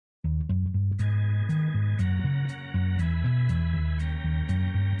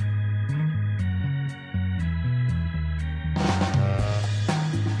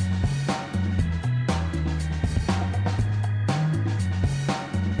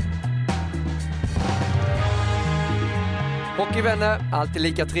Hockeyvänner, alltid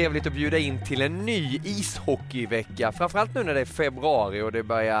lika trevligt att bjuda in till en ny ishockeyvecka. Framförallt nu när det är februari och det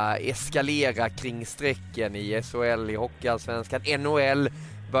börjar eskalera kring strecken i SHL, i Hockeyallsvenskan, NHL.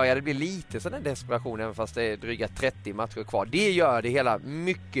 Börjar det bli lite sån här desperation även fast det är dryga 30 matcher kvar. Det gör det hela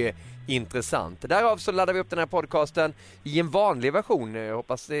mycket intressant. Därav så laddar vi upp den här podcasten i en vanlig version. Jag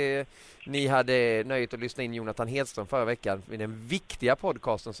hoppas ni hade nöjet att lyssna in Jonathan Hedström förra veckan i den viktiga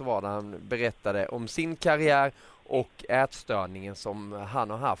podcasten som var där han berättade om sin karriär och ätstörningen som han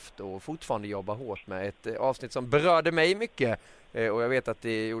har haft och fortfarande jobbar hårt med. Ett avsnitt som berörde mig mycket och jag vet att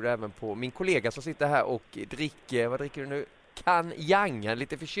det gjorde även på min kollega som sitter här och dricker, vad dricker du nu? Kanjang,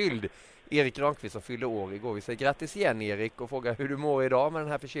 lite förkyld. Erik Granqvist som fyllde år igår. Vi säger grattis igen Erik och frågar hur du mår idag med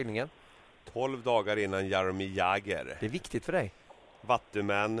den här förkylningen. 12 dagar innan Jaromir Jagr. Det är viktigt för dig.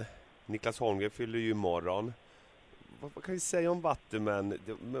 Vattumän. Niklas Holmgren fyller ju imorgon. Vad kan vi säga om vattumän?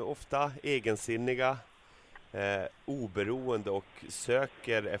 De är ofta egensinniga, oberoende och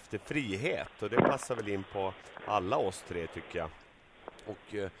söker efter frihet. Och det passar väl in på alla oss tre tycker jag.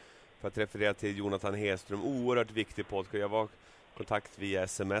 Och för att referera till Jonathan Hedström, oerhört viktig podcast. Jag var i kontakt via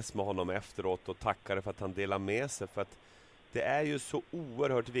sms med honom efteråt och tackade för att han delar med sig. För att det är ju så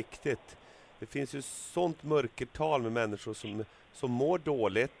oerhört viktigt. Det finns ju sånt mörkertal med människor som mår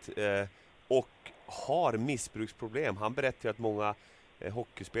dåligt och har missbruksproblem. Han berättar ju att många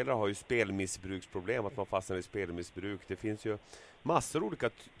hockeyspelare har ju spelmissbruksproblem, att man fastnar i spelmissbruk. Det finns ju massor olika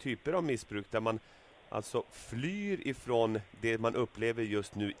typer av missbruk där man alltså flyr ifrån det man upplever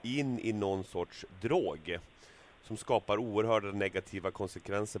just nu in i någon sorts drog som skapar oerhörda negativa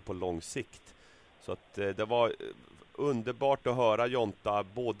konsekvenser på lång sikt. Så att det var underbart att höra Jonta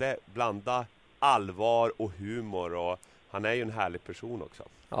både blanda allvar och humor och han är ju en härlig person också.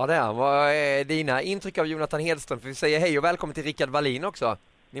 Ja det är han. Vad är dina intryck av Jonathan Hedström? För vi säger hej och välkommen till Rickard Wallin också.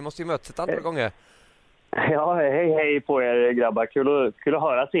 Ni måste ju mötas ett antal gånger. Ja, hej på er grabbar. Kul att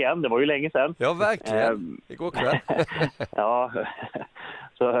höras igen. Det var ju länge sedan. Ja, verkligen. Igår kväll. Ja,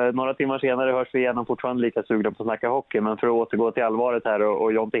 så några timmar senare hörs vi igen och fortfarande lika sugna på att snacka hockey. Men för att återgå till allvaret här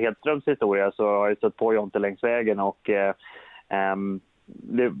och Jonte Hedströms historia så har jag stött på Jonte längs vägen och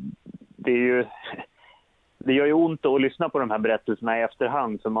det är ju... Det gör ju ont att lyssna på de här berättelserna i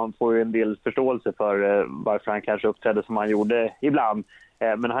efterhand så man får ju en del förståelse för varför han kanske uppträdde som han gjorde ibland.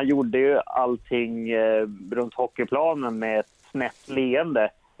 Men han gjorde ju allting runt hockeyplanen med ett snett leende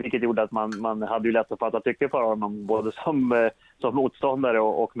vilket gjorde att man hade ju lätt att fatta tycke för honom både som motståndare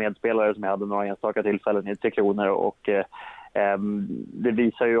och medspelare som jag hade några enstaka tillfällen i 3 Kronor och det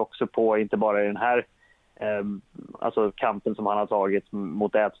visar ju också på inte bara i den här alltså kampen som han har tagit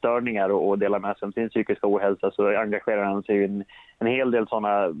mot ätstörningar och delar med sig om sin psykiska ohälsa så engagerar han sig i en hel del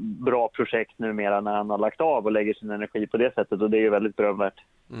sådana bra projekt numera när han har lagt av och lägger sin energi på det sättet och det är ju väldigt berömvärt.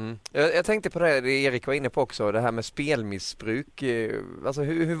 Mm. Jag tänkte på det Erik var inne på också, det här med spelmissbruk. Alltså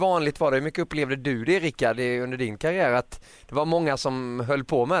hur vanligt var det? Hur mycket upplevde du det Rickard under din karriär att det var många som höll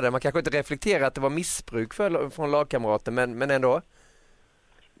på med det? Man kanske inte reflekterar att det var missbruk från lagkamrater men ändå?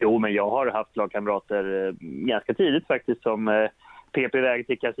 Jo, men jag har haft lagkamrater ganska tidigt faktiskt som PP-väg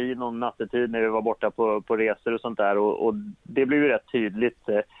till kasinon nattetid när vi var borta på resor och sånt där. Och det blev ju rätt tydligt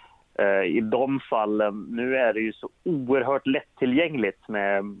i de fallen. Nu är det ju så oerhört lättillgängligt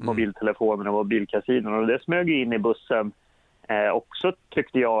med mobiltelefoner och mobilkasinon. Och det smög in i bussen också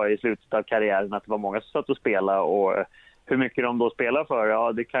tyckte jag i slutet av karriären att det var många som satt och spelade. Och hur mycket de då spelar för,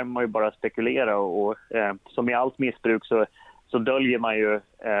 ja det kan man ju bara spekulera. Och som i allt missbruk så döljer man ju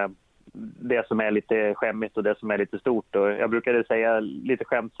det som är lite skämmigt och det som är lite stort. Och jag brukade säga lite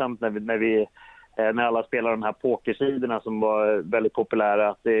skämtsamt när alla spelar de här pokersidorna som var väldigt populära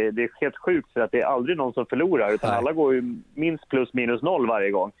att det är helt sjukt för att det är aldrig någon som förlorar utan alla går ju minst plus minus noll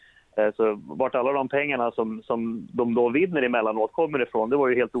varje gång. Så vart alla de pengarna som de då vinner emellanåt kommer ifrån, det var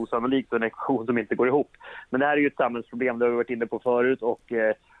ju helt osannolikt för en ekvation som inte går ihop. Men det här är ju ett samhällsproblem, det har vi varit inne på förut och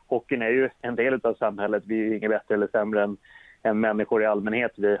hockeyn är ju en del av samhället. Vi är ju inget bättre eller sämre än människor i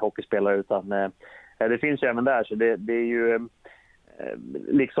allmänhet, vi hockeyspelare, utan det finns ju även där. Så det är ju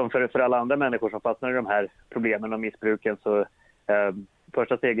liksom för alla andra människor som fastnar i de här problemen och missbruken så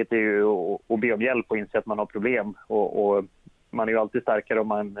första steget är ju att be om hjälp och inse att man har problem och man är ju alltid starkare om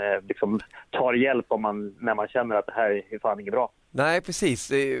man liksom tar hjälp när man känner att det här är fan inget bra. Nej,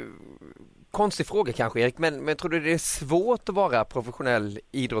 precis. Konstig fråga kanske Erik, men tror du det är svårt att vara professionell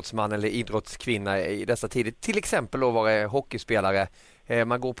idrottsman eller idrottskvinna i dessa tider? Till exempel att vara hockeyspelare.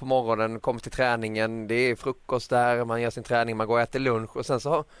 Man går på morgonen, kommer till träningen, det är frukost där, man gör sin träning, man går och äter lunch och sen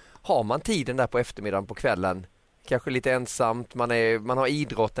så har man tiden där på eftermiddagen på kvällen. Kanske lite ensamt, man har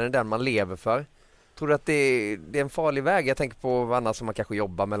idrotten, den man lever för. Tror du att det är en farlig väg? Jag tänker på annars som man kanske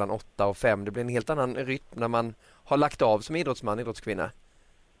jobbar mellan 8 och 5. Det blir en helt annan rytm när man har lagt av som idrottsman, idrottskvinna.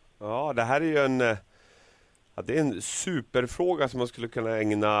 Ja, det här är ju det är en superfråga som man skulle kunna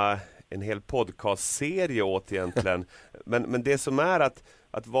ägna en hel podcastserie åt egentligen. Men det som är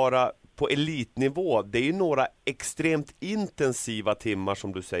att vara på elitnivå, det är ju några extremt intensiva timmar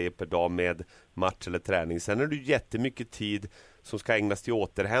som du säger per dag med match eller träning. Sen är det jättemycket tid som ska ägnas till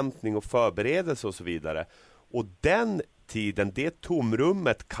återhämtning och förberedelse och så vidare. Och den tiden, det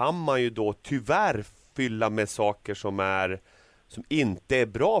tomrummet kan man ju då tyvärr fylla med saker som inte är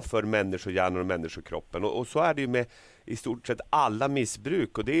bra för människohjärnan och människokroppen. Och så är det ju med i stort sett alla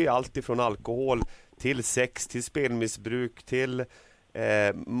missbruk. Och det är allt ifrån alkohol till sex, till spelmissbruk, till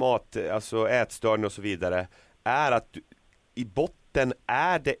alltså ätstörning och så vidare. Är att i botten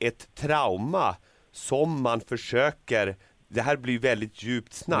är det ett trauma som man försöker, det här blir väldigt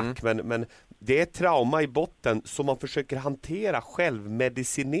djupt snack, men det är ett trauma i botten som man försöker hantera,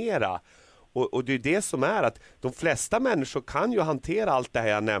 självmedicinera. Och det är det som är att de flesta människor kan ju hantera allt det här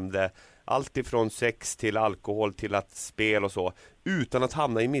jag nämnde, allt ifrån sex till alkohol till att spel och så, utan att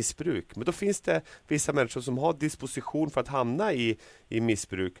hamna i missbruk. Men då finns det vissa människor som har disposition för att hamna i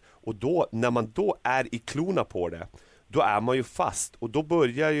missbruk, och då, när man då är i klona på det, då är man ju fast, och då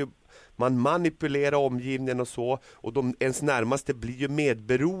börjar ju man manipulera omgivningen och så, och ens närmaste blir ju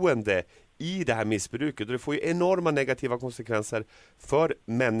medberoende i det här missbruket, och det får ju enorma negativa konsekvenser för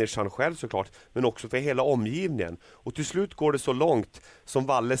människan själv såklart, men också för hela omgivningen. Och till slut går det så långt som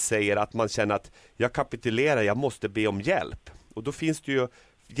Valle säger, att man känner att jag kapitulerar, jag måste be om hjälp. Och då finns det ju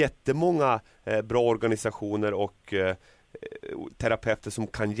jättemånga bra organisationer och terapeuter som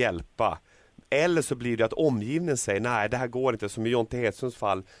kan hjälpa. Eller så blir det att omgivningen säger nej, det här går inte, som i Jonte Hedströms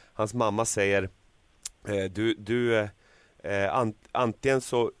fall, hans mamma säger antingen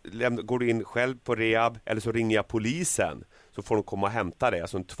så går du in själv på rehab, eller så ringer jag polisen, så får de komma och hämta dig,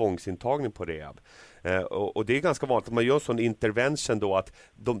 alltså en tvångsintagning på rehab. Och det är ganska vanligt att man gör en sån intervention då, att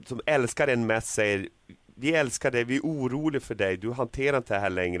de som älskar en mest säger vi älskar dig, vi är oroliga för dig, du hanterar inte det här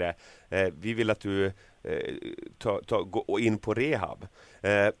längre, vi vill att du gå in på rehab.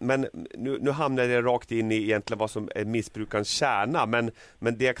 Men nu hamnar det rakt in i egentligen vad som är missbrukarens kärna, men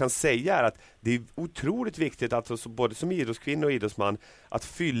det jag kan säga är att det är otroligt viktigt att alltså, både som idrottskvinna och idrottsman, att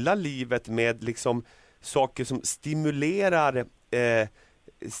fylla livet med liksom saker som stimulerar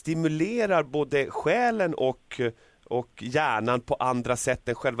både själen och hjärnan på andra sätt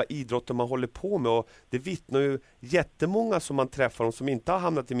än själva idrotten man håller på med. Och det vittnar ju jättemånga som man träffar, som inte har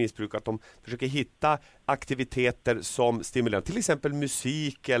hamnat i missbruk, att de försöker hitta aktiviteter som stimulerar, till exempel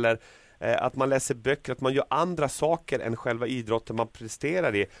musik, eller att man läser böcker, att man gör andra saker än själva idrotten man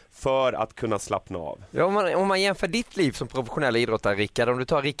presterar i, för att kunna slappna av. Ja, om man jämför ditt liv som professionell idrottare, Rickard, om du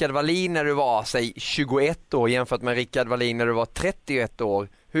tar Rickard Wallin när du var, säg 21 år jämfört med Rickard Wallin när du var 31 år,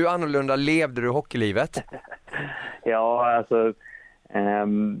 hur annorlunda levde du hockeylivet? Ja, alltså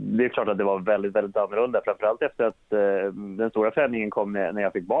det är klart att det var väldigt, väldigt annorlunda. Framförallt efter att den stora förändringen kom när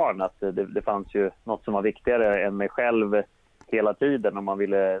jag fick barn. Att det fanns ju något som var viktigare än mig själv hela tiden. Om man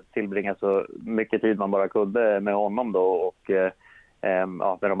ville tillbringa så mycket tid man bara kunde med honom då. Och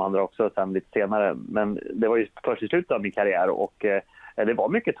med de andra också sen lite senare. Men det var ju först i slutet av min karriär. Och det var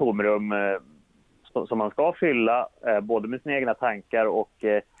mycket tomrum som man ska fylla. Både med sina egna tankar och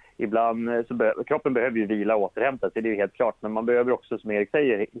ibland så kroppen behöver ju vila och återhämta sig, det är ju helt klart. Men man behöver också, som Erik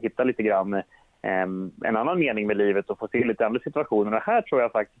säger, hitta lite grann en annan mening med livet och få se lite andra situationer. Och här tror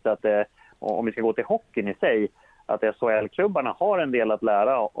jag faktiskt att om vi ska gå till hockeyn i sig, att SHL-klubbarna har en del att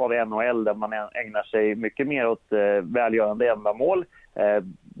lära av NHL, där man ägnar sig mycket mer åt välgörande ändamål.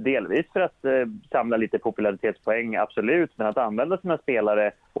 Delvis för att samla lite popularitetspoäng, absolut, men att använda sina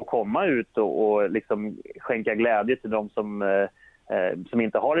spelare och komma ut och liksom skänka glädje till de som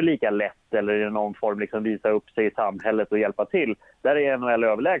inte har det lika lätt, eller i någon form liksom visa upp sig i samhället och hjälpa till. Där är NHL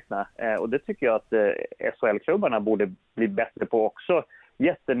överlägsna. Och det tycker jag att SHL-klubbarna borde bli bättre på också.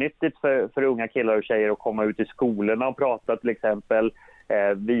 Jättenyttigt för unga killar och tjejer att komma ut i skolorna och prata till exempel.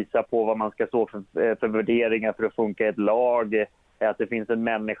 Visa på vad man ska stå för värderingar för att funka i ett lag. Att det finns en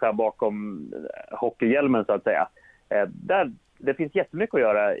människa bakom hockeyhjälmen så att säga. Det finns jättemycket att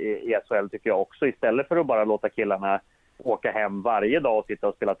göra i SHL tycker jag också. Istället för att bara låta killarna åka hem varje dag och sitta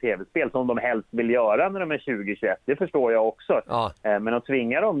och spela tv-spel som de helst vill göra när de är 20-21. Det förstår jag också. Ja. Men att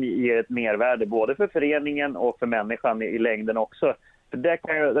tvinga dem ger ett mervärde både för föreningen och för människan i längden också. För det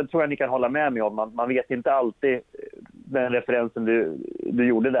tror jag ni kan hålla med mig om. Man vet inte alltid, den referensen du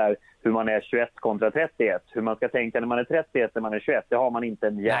gjorde där, hur man är 21 kontra 31. Hur man ska tänka när man är 31 när man är 21. Det har man inte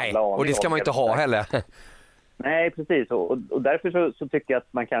en jävla aning om. Och det ska man inte ha heller. Nej, precis. Och därför så tycker jag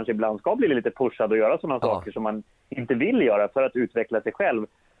att man kanske ibland ska bli lite pushad och göra sådana saker som man inte vill göra för att utveckla sig själv.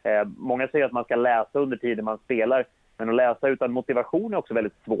 Många säger att man ska läsa under tiden man spelar, men att läsa utan motivation är också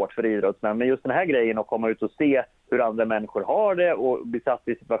väldigt svårt för idrottsmän. Men just den här grejen att komma ut och se hur andra människor har det och bli satt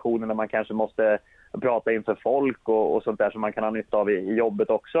i situationer där man kanske måste prata inför folk och sånt där som man kan ha nytta av i jobbet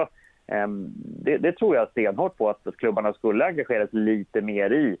också. Det tror jag stenhårt på att klubbarna skulle engagera sig lite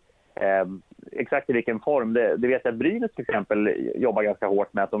mer i. Exakt i vilken form, det vet jag att Brynäs till exempel jobbar ganska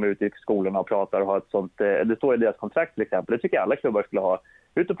hårt med, att de är ute i skolorna och pratar och har ett sånt, det står i deras kontrakt till exempel, det tycker jag alla klubbar skulle ha.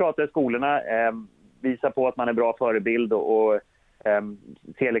 Ut och prata i skolorna, visa på att man är bra förebild och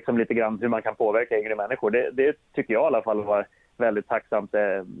se liksom lite grann hur man kan påverka yngre människor. Det tycker jag i alla fall var väldigt tacksamt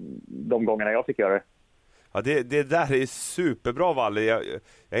de gångerna jag fick göra det. Ja, det där är superbra, Valle. Jag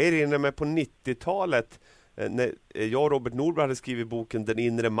erinrar mig på 90-talet när jag och Robert Nordberg hade skrivit boken Den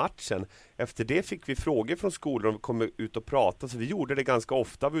inre matchen. Efter det fick vi frågor från skolor om vi kom ut och prata. Så vi gjorde det ganska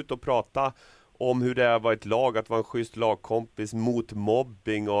ofta, vi ut och prata om hur det var ett lag, att vara en schysst lagkompis, mot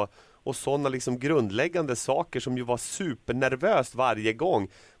mobbing och sådana liksom grundläggande saker som ju var supernervöst varje gång.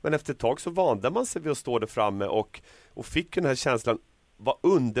 Men efter ett tag så vande man sig vid att stå där framme och fick den här känslan vad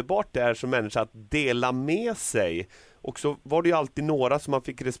underbart det är som människa att dela med sig. Och så var det ju alltid några som man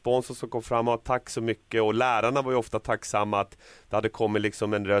fick respons och som kom fram och tack så mycket, och lärarna var ju ofta tacksamma att det hade kommit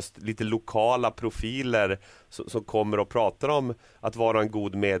liksom en röst, lite lokala profiler som kommer och pratar om att vara en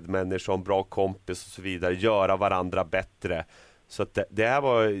god medmänniska, en bra kompis och så vidare, göra varandra bättre. Så att det här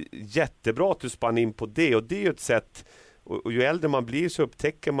var jättebra att du spann in på det, och det är ju ett sätt, och ju äldre man blir så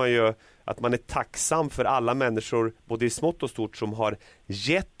upptäcker man ju att man är tacksam för alla människor, både i smått och stort, som har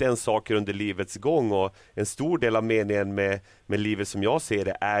gett en saker under livets gång. Och en stor del av meningen med livet som jag ser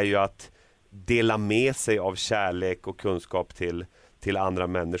det är ju att dela med sig av kärlek och kunskap till andra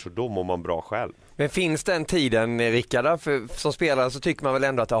människor. Då mår man bra själv. Men finns den tiden, Rickard? För som spelare så tycker man väl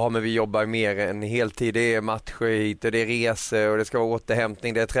ändå att men vi jobbar mer än heltid. Det är matcher hit och det är resor och det ska vara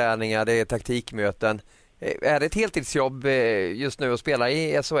återhämtning, det är träningar, det är taktikmöten. Är det ett heltidsjobb just nu att spela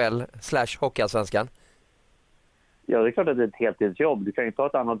i SHL/Hockeyallsvenskan? Ja, det är klart att det är ett heltidsjobb. Du kan ju ta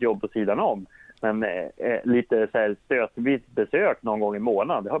ett annat jobb på sidan om. Men lite så här stötvis besök någon gång i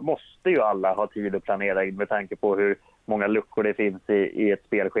månaden. Det måste ju alla ha tid att planera in med tanke på hur många luckor det finns i ett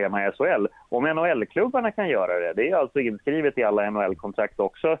spelschema i SHL. Om NHL-klubbarna kan göra det. Det är alltså inskrivet i alla NHL-kontrakt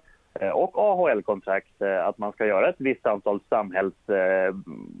också. Och AHL-kontrakt att man ska göra ett visst antal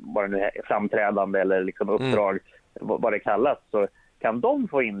framträdande eller liksom uppdrag, vad det kallas. Så kan de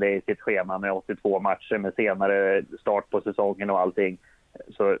få in det i sitt schema med 82 matcher med senare start på säsongen och allting,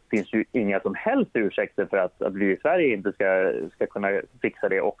 så finns ju inga som helst ursäkter för att vi i Sverige inte ska kunna fixa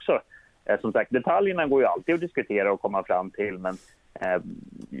det också. Som sagt, detaljerna går ju alltid att diskutera och komma fram till, men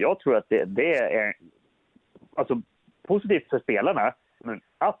jag tror att det är alltså positivt för spelarna, men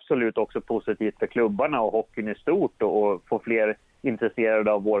absolut också positivt för klubbarna och hockeyn i stort, och få fler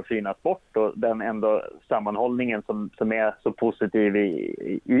intresserade av vår fina sport och den ändå sammanhållningen som är så positiv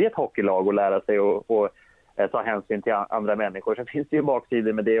i ett hockeylag, och lära sig och ta hänsyn till andra människor. Så finns det ju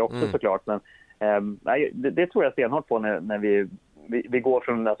baksidor med det också såklart, men det tror jag stenhårt på när vi går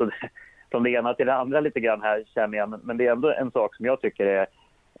från det ena till det andra lite grann här, känner jag. Men det är ändå en sak som jag tycker är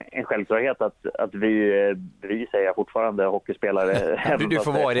en självklarhet att vi säger fortfarande hockeyspelare. Du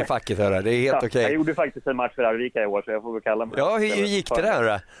får vara i det facket, hörra. Det är helt okej. Jag gjorde faktiskt en match för Arvika i år, så jag får väl kalla mig. Ja, hur gick det där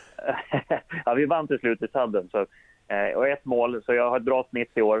då? Ja, vi vann till slut i sadden. Och ett mål, så jag har ett bra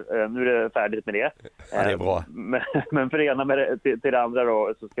snitt i år. Nu är det färdigt med det. Ja, det är bra. Men förena med det till det andra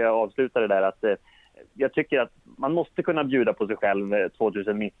då, så ska jag avsluta det där att jag tycker att man måste kunna bjuda på sig själv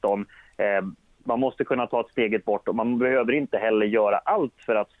 2019. Man måste kunna ta ett steget bort, och man behöver inte heller göra allt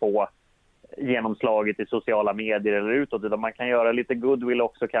för att få genomslaget i sociala medier eller utåt, utan man kan göra lite goodwill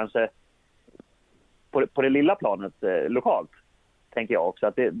också kanske på det lilla planet lokalt, tänker jag också.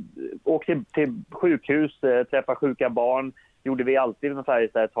 Att åk till sjukhus, träffa sjuka barn, gjorde vi alltid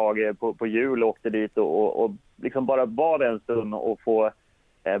ungefär ett tag på jul, åkte dit och liksom bara vara en stund och få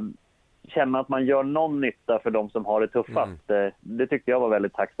känna att man gör någon nytta för de som har det tuffast. Det tyckte jag var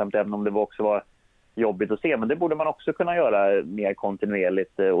väldigt tacksamt, även om det också var jobbigt att se. Men det borde man också kunna göra mer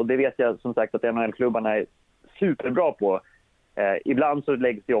kontinuerligt. Och det vet jag som sagt att NHL-klubbarna är superbra på. Ibland så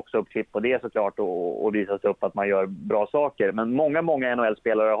läggs det också upp klipp på det såklart och visas upp att man gör bra saker. Men många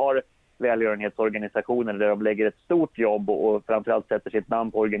NHL-spelare har välgörenhetsorganisationer där de lägger ett stort jobb och framförallt sätter sitt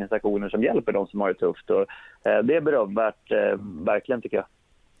namn på organisationer som hjälper de som har det tufft. Och det är berömvärt, verkligen, tycker jag.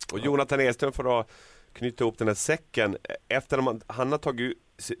 Och Jonathan Edström, för att knyta ihop den här säcken. Efter att han har tagit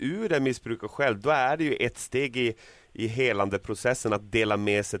sig ur det missbruket själv, då är det ju ett steg i helande processen att dela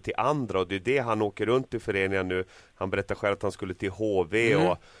med sig till andra, och det är det han åker runt i föreningen nu. Han berättar själv att han skulle till HV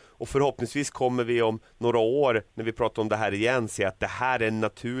och förhoppningsvis kommer vi om några år när vi pratar om det här igen se att det här är en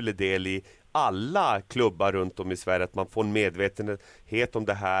naturlig del i alla klubbar runt om i Sverige, att man får en medvetenhet om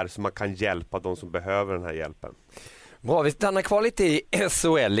det här så man kan hjälpa de som behöver den här hjälpen. Bra, vi stannar kvar lite i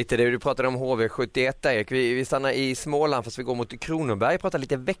SHL, lite det du pratade om HV71 Erik. Vi stannar i Småland fast vi går mot Kronoberg, pratar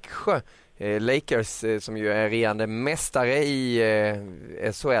lite Växjö. Lakers som ju är regerande mästare i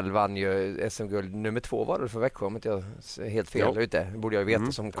SHL vann ju SM-guld nummer 2 var det för Växjö om inte jag är helt fel ute. Det borde jag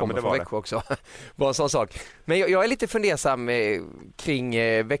veta som kommer från Växjö också. Bara en sån sak. Men jag är lite fundersam kring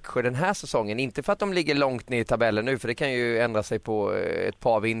Växjö den här säsongen. Inte för att de ligger långt ner i tabellen nu, för det kan ju ändra sig på ett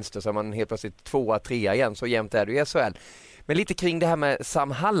par vinster så man helt plötsligt 2-3 igen, så jämnt är det i SHL. Men lite kring det här med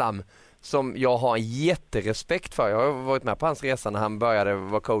Sam Hallam som jag har en jätterespekt för. Jag har varit med på hans resa när han började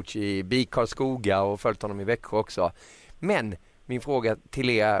vara coach i BIK Karlskoga och följt honom i Växjö också. Men min fråga till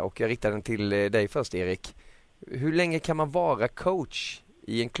er, och jag riktar den till dig först Erik. Hur länge kan man vara coach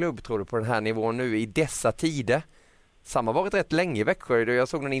i en klubb tror du på den här nivån nu i dessa tider? Sam har varit rätt länge i Växjö. Jag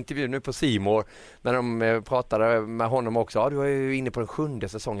såg en intervju nu på C More när de pratade med honom också. Ja, du är ju inne på den 7:e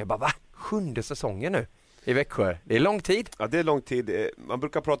säsongen. Jag bara, va? 7:e säsongen nu? I Växjö. Det är lång tid. Ja, det är lång tid. Man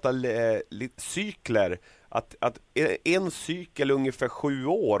brukar prata cykler. Att en cykel är ungefär 7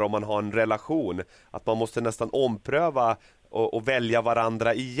 år om man har en relation. Att man måste nästan ompröva och välja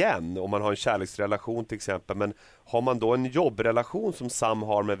varandra igen om man har en kärleksrelation till exempel. Men har man då en jobbrelation som Sam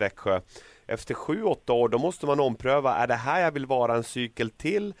har med Växjö, efter 7-8 år då måste man ompröva. Är det här jag vill vara en cykel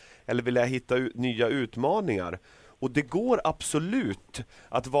till? Eller vill jag hitta nya utmaningar? Och det går absolut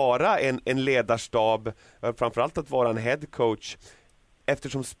att vara en ledarstab, framförallt att vara en head coach,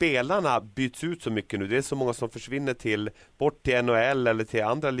 eftersom spelarna byts ut så mycket nu. Det är så många som försvinner bort till NHL eller till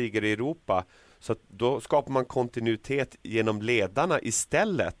andra ligor i Europa. Så att då skapar man kontinuitet genom ledarna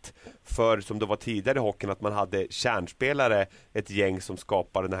istället för, som det var tidigare i hockeyn, att man hade kärnspelare, ett gäng som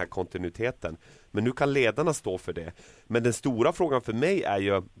skapar den här kontinuiteten. Men nu kan ledarna stå för det. Men den stora frågan för mig är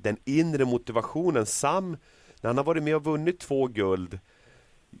ju den inre motivationen. Sam, när han har varit med och vunnit 2 guld,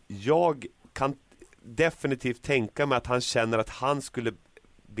 jag kan definitivt tänka mig att han känner att han skulle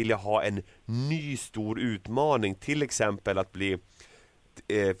vilja ha en ny stor utmaning, till exempel att bli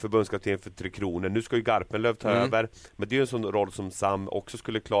förbundskapten för 3 Kronor. Nu ska ju Garpenlöv ta över, men det är ju en sån roll som Sam också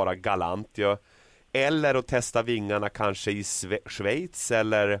skulle klara galant ju. Eller att testa vingarna kanske i Schweiz,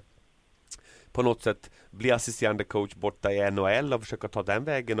 eller på något sätt bli assisterande coach borta i NHL och försöka ta den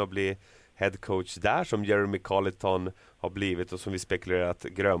vägen och bli head coach där, som Jeremy Colleton har blivit och som vi spekulerar att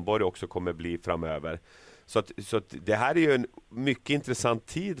Grönborg också kommer bli framöver. Så att det här är ju en mycket intressant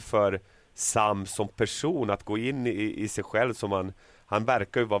tid för Sam som person att gå in i sig själv. Som han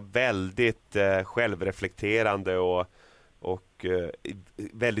verkar ju vara väldigt självreflekterande och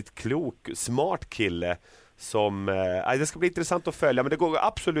väldigt klok, smart kille. Det ska bli intressant att följa, men det går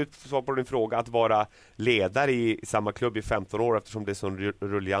absolut, svar på din fråga, att vara ledare i samma klubb i 15 år eftersom det är sån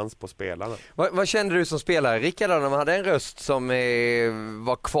rullians på spelarna. Vad kände du som spelare, Rickard, när man hade en röst som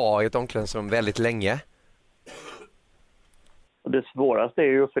var kvar i ett omklädningsrum väldigt länge? Det svåraste är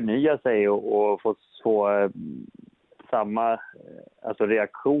ju att förnya sig och få samma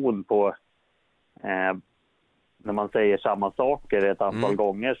reaktion på när man säger samma saker ett antal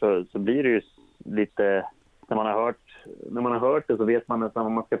gånger, så blir det ju lite, när man har hört det så vet man nästan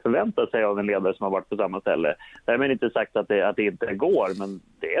vad man ska förvänta sig av en ledare som har varit på samma ställe. Därmed inte sagt att det inte går, men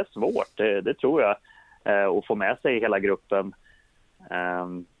det är svårt, det tror jag, att få med sig hela gruppen.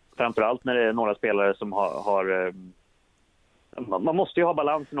 Framförallt när det är några spelare som har man måste ju ha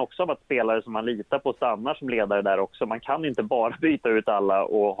balansen också av att spelare som man litar på stannar som ledare där också. Man kan inte bara byta ut alla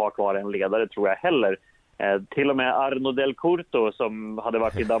och ha kvar en ledare, tror jag heller. Till och med Arno Del Curto, som hade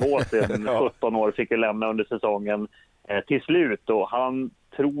varit i Davos i 17 år, fick ju lämna under säsongen till slut. Och han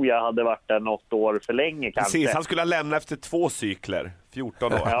tror jag hade varit där något år för länge kanske. Precis, han skulle ha lämnat efter 2 cykler,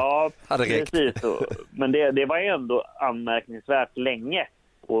 14 år. Ja, precis. Men det var ändå anmärkningsvärt länge.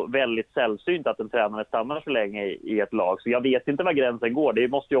 Och väldigt sällsynt att en tränare stannar så länge i ett lag. Så jag vet inte var gränsen går. Det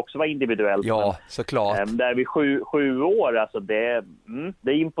måste ju också vara individuellt. Ja, såklart. Där vid 7 år, alltså det är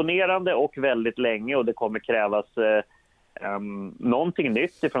imponerande och väldigt länge. Och det kommer krävas någonting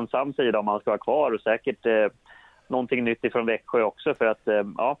nytt ifrån Sams sida om man ska vara kvar. Och säkert någonting nytt ifrån Växjö också. För att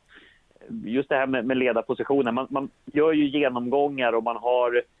just det här med ledarpositionen. Man gör ju genomgångar och man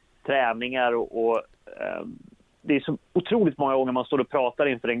har träningar och det är så otroligt många gånger man står och pratar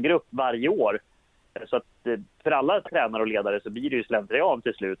inför en grupp varje år. Så att för alla tränare och ledare så blir det ju slentrian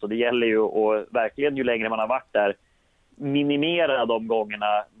till slut. Och det gäller ju att verkligen, ju längre man har varit där, minimera de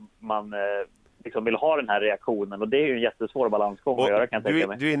gångerna man liksom vill ha den här reaktionen. Och det är ju en jättesvår balansgång att göra, kan jag tänka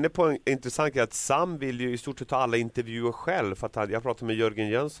mig. Du är inne på en intressant grej, att Sam vill ju i stort sett ha alla intervjuer själv. För att jag pratade med Jörgen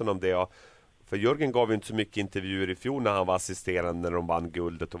Jönsson om det. För Jörgen gav ju inte så mycket intervjuer i fjol när han var assisterande, när de vann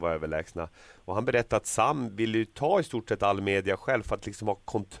guldet och var överlägsna. Och han berättade att Sam vill ju ta i stort sett all media själv för att liksom ha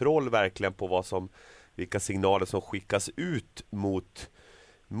kontroll verkligen på vilka signaler som skickas ut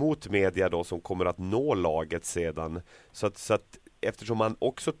mot media då, som kommer att nå laget sedan. Så att eftersom man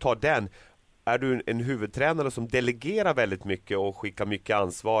också tar den, är du en huvudtränare som delegerar väldigt mycket och skickar mycket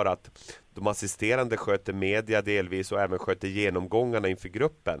ansvar, att de assisterande sköter media delvis och även sköter genomgångarna inför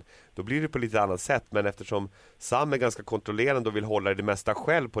gruppen, då blir det på lite annat sätt. Men eftersom Sam är ganska kontrollerande och vill hålla det mesta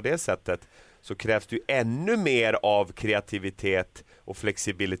själv på det sättet, så krävs det ju ännu mer av kreativitet och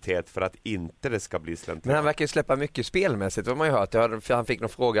flexibilitet för att inte det ska bli slentrian. Men han verkar ju släppa mycket spelmässigt, vad man ju hört. Han fick någon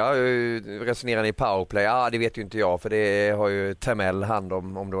fråga, resonerar ni i powerplay? Ja, det vet ju inte jag, för det har ju Termell hand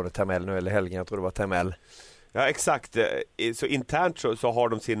om då det Termell nu, eller Helgen, jag tror det var Termell. Ja, exakt. Så internt så har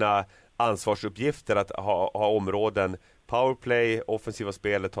de sina ansvarsuppgifter att ha områden. Powerplay, offensiva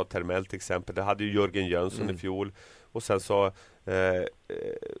spelet har Termell till exempel. Det hade ju Jörgen Jönsson i fjol. Och sen så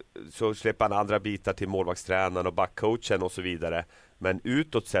släpper han andra bitar till målvaktstränaren och backcoachen och så vidare. Men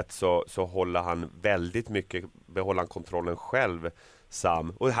utåt sett så håller han väldigt mycket, behåller han kontrollen själv,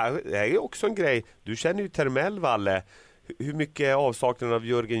 Sam. Och här är ju också en grej. Du känner ju Termell, Valle. Hur mycket är avsaknaden av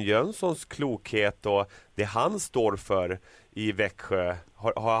Jörgen Jönssons klokhet och det han står för i Växjö?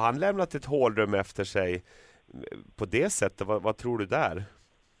 Har han lämnat ett hålrum efter sig på det sättet? Vad tror du där?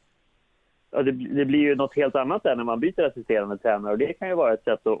 Ja, det blir ju något helt annat där när man byter assisterande tränare, och det kan ju vara ett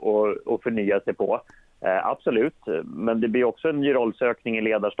sätt att förnya sig på. Absolut, men det blir också en rollsökning i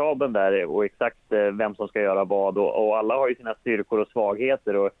ledarstaben där, och exakt vem som ska göra vad, och alla har ju sina styrkor och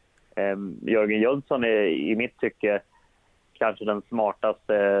svagheter, och Jörgen Jönsson är i mitt tycke kanske den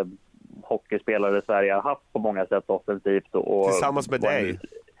smartaste hockeyspelare Sverige har haft på många sätt offensivt. Och tillsammans med dig?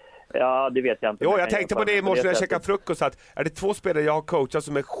 Ja, det vet jag inte. Jo, jag tänkte på det i morse när jag käkade frukost, att är det två spelare jag har coachat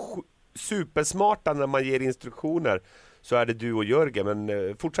som är supersmarta när man ger instruktioner, så är det du och Jörgen.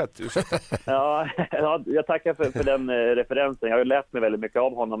 Men fortsätt, ursäkta. Ja, jag tackar för den referensen. Jag har ju lärt mig väldigt mycket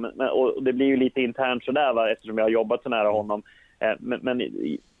av honom, och det blir ju lite internt sådär, va, eftersom jag har jobbat så nära honom. Men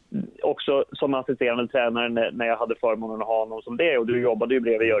också som assisterande tränare när jag hade förmånen att ha honom som det, och du jobbade ju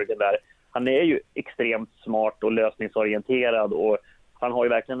bredvid Jörgen där. Han är ju extremt smart och lösningsorienterad, och han har ju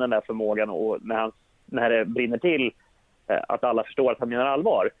verkligen den där förmågan, och när det brinner till, att alla förstår att han menar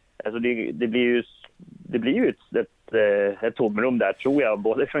allvar. Alltså det blir ju ett tomrum där, tror jag,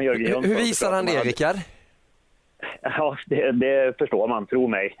 både från Jörgen Jönsson. Hur visar han det, Rickard? Ja, det förstår man, tror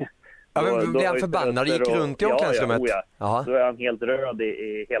mig. Ja, men blir han förbannad och gick runt i omklädningsrummet? Ja. Då är han helt röd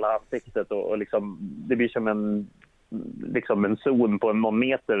i hela ansiktet, och liksom, det blir som en zon på någon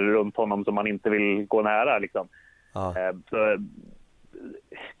meter runt honom som man inte vill gå nära. Liksom. Ja. Så,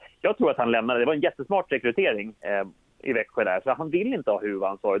 jag tror att han lämnade. Det var en jättesmart rekrytering i Växjö där. För han vill inte ha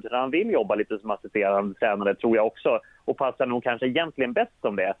huvudansvaret, utan han vill jobba lite som assisterande tränare, tror jag också. Och passar nog kanske egentligen bäst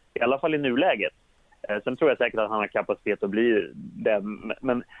som det, i alla fall i nuläget. Sen tror jag säkert att han har kapacitet att bli den.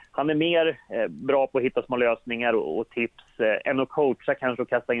 Men han är mer bra på att hitta små lösningar och tips än att coacha, kanske, och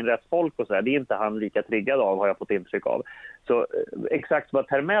kasta in rätt folk och så där. Det är inte han lika triggad av, har jag fått intryck av. Så exakt vad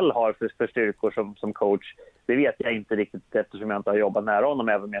Termell har för styrkor som coach, det vet jag inte riktigt, eftersom jag inte har jobbat nära honom,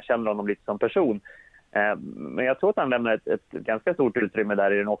 även om jag känner honom lite som person. Men jag tror att han lämnar ett ganska stort utrymme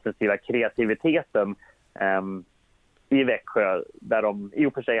där i den offensiva kreativiteten i Växjö, där de i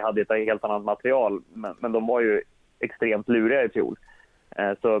och för sig hade ett helt annat material, men de var ju extremt luriga i fjol.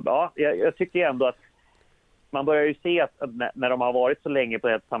 Så ja, jag tycker ändå att man börjar ju se att när de har varit så länge på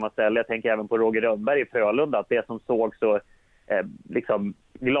ett samma ställe, jag tänker även på Roger Rönnberg i Frölunda, att det som såg så liksom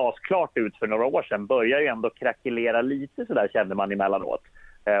glasklart ut för några år sedan börjar ju ändå krackelera lite, så där kände man emellanåt.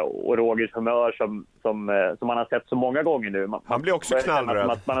 Och Rogers humör som man har sett så många gånger nu. Han blir också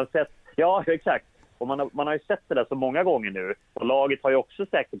knallröd. Man har sett, ja, exakt. Och man har ju sett det där så många gånger nu. Och laget har ju också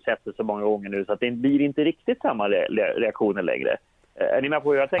säkert sett det så många gånger nu, så att det blir inte riktigt samma reaktioner längre. Är ni med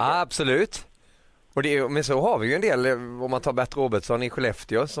på hur jag tänker? Ja, absolut. Men så har vi ju en del, om man tar Bert Robertsson i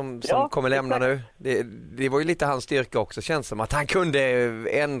Skellefteå som kommer lämna nu. Det var ju lite hans styrka också, känns som att han kunde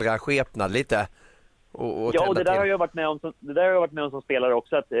ändra skepnad lite. Och det där har jag varit med om som spelare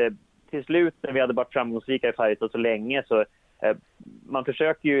också, att till slut när vi hade varit framgångsrika i Färjestad så länge, så man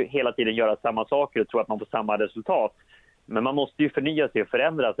försöker ju hela tiden göra samma saker och tro att man får samma resultat. Men man måste ju förnya sig och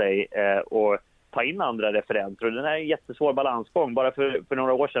förändra sig, och ta in andra referenser. Och den här är en jättesvår balansgång. Bara för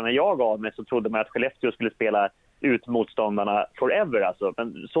några år sedan när jag gav mig så trodde man att Skellefteå skulle spela ut motståndarna forever. Alltså.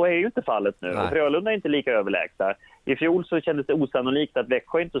 Men så är ju inte fallet nu. Och Frölunda är inte lika överlägsna. I fjol så kändes det osannolikt att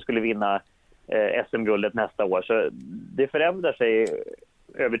Växjö inte skulle vinna SM-guldet nästa år. Så det förändrar sig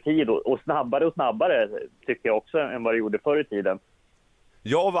över tid och snabbare tycker jag också än vad det gjorde förr i tiden.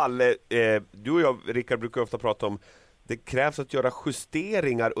 Jag och Valle, du och jag, Rickard, brukar ofta prata om det krävs att göra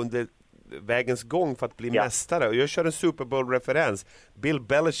justeringar under vägens gång för att bli mästare. Och jag kör en Super Bowl-referens. Bill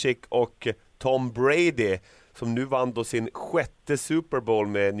Belichick och Tom Brady som nu vann då sin 6:e Super Bowl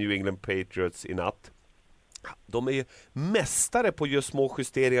med New England Patriots i natt. De är ju mästare på att göra små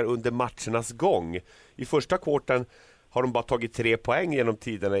justeringar under matchernas gång. I första kvarten har de bara tagit 3 poäng genom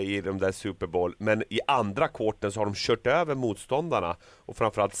tiderna i de där Super Bowl. Men i andra kvarten så har de kört över motståndarna. Och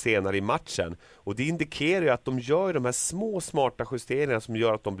framförallt senare i matchen. Och det indikerar ju att de gör de här små smarta justeringarna som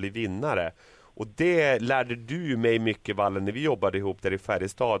gör att de blir vinnare. Och det lärde du mig mycket, Valle, när vi jobbade ihop där i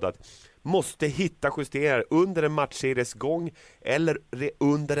Färjestad. Att måste hitta justeringar under en matchseries gång eller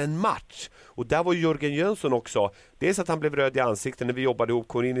under en match. Och där var Jörgen Jönsson också. Dels att han blev röd i ansiktet när vi jobbade ihop,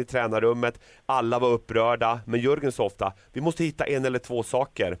 kom in i tränarrummet. Alla var upprörda, men Jörgen sa ofta, vi måste hitta 1 eller 2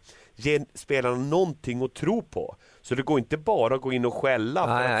 saker. Ge spelarna någonting att tro på. Så det går inte bara att gå in och skälla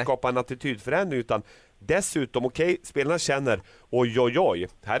för att skapa en attitydförändring, utan dessutom, spelarna känner oj,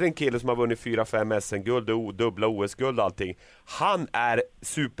 här är en kille som har vunnit 4-5 SM-guld och dubbla OS-guld och allting. Han är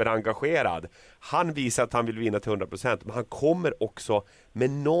superengagerad. Han visar att han vill vinna till 100%, men han kommer också med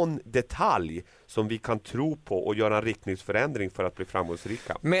någon detalj som vi kan tro på och göra en riktningsförändring för att bli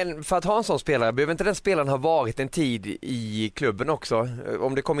framgångsrika. Men för att ha en sån spelare, behöver inte den spelaren ha varit en tid i klubben också?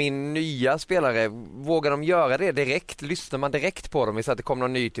 Om det kommer in nya spelare, vågar de göra det direkt? Lyssnar man direkt på dem istället att det kommer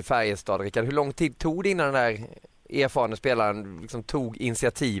någon ny till Färjestad? Rickard, hur lång tid tog det innan den där erfarna spelaren liksom tog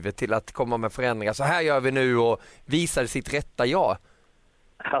initiativet till att komma med förändringar? Så här gör vi nu och visade sitt rätta jag.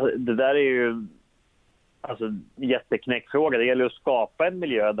 Alltså, det där är ju jätteknäckfråga. Det gäller att skapa en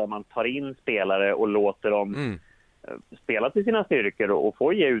miljö där man tar in spelare och låter dem spela till sina styrkor och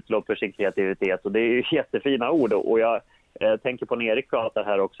få ge utlopp för sin kreativitet. Och det är ju jättefina ord. Och jag tänker på när Erik pratar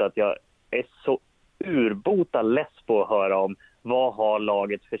här också att jag är så urbota less på att höra om vad har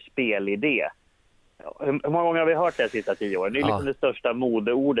laget för spelidé. Hur många gånger har vi hört det de sista 10 åren? Det är liksom det största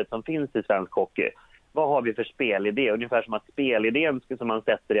modeordet som finns i svensk hockey. Vad har vi för spelidé? Ungefär som att spelidén som man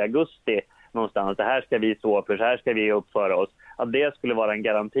sätter i augusti någonstans, det här ska vi stå för, så här ska vi uppföra oss. Att det skulle vara en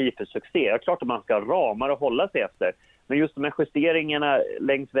garanti för succé. Det är klart att man ska ha ramar och hålla sig efter. Men just de här justeringarna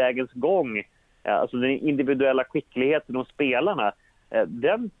längs vägens gång, alltså den individuella skickligheten hos spelarna,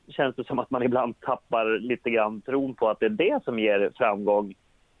 den känns det som att man ibland tappar lite grann tron på att det är det som ger framgång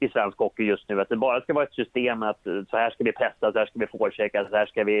i svensk hockey just nu. Att det bara ska vara ett system att så här ska vi pressa, så här ska vi forechecka, så här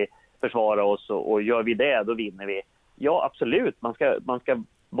ska vi försvara oss och gör vi det, då vinner vi. Ja, absolut. Man ska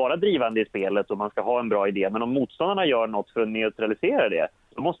vara drivande i spelet och man ska ha en bra idé. Men om motståndarna gör något för att neutralisera det,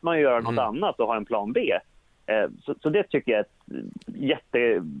 då måste man göra något annat och ha en plan B. Så det tycker jag är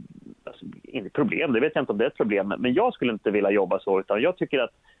ett inte problem, det vet jag inte om det är ett problem. Men jag skulle inte vilja jobba så, utan jag tycker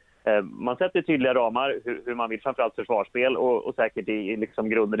att man sätter tydliga ramar hur man vill, framförallt försvarsspel och säkert i liksom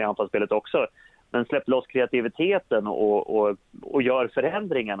grunden i anfallsspelet också. Men släpp loss kreativiteten och gör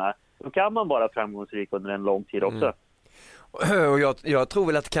förändringarna. Då kan man vara framgångsrik under en lång tid också. Och jag tror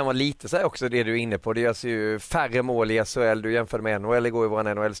väl att det kan vara lite så här också det du är inne på. Det görs ju färre mål i SHL, du jämför med NHL igår i vår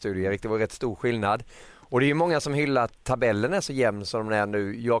NHL-studie, Erik. Det var rätt stor skillnad. Och det är ju många som hyllar att tabellen är så jämn som den är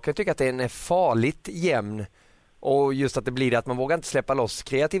nu. Jag kan tycka att den är farligt jämn. Och just att det blir det att man vågar inte släppa loss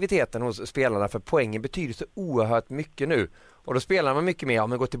kreativiteten hos spelarna, för poängen betyder så oerhört mycket nu. Och då spelar man mycket mer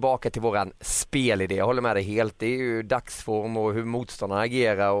om att gå tillbaka till våran spelidé. Jag håller med dig helt. Det är ju dagsform och hur motståndarna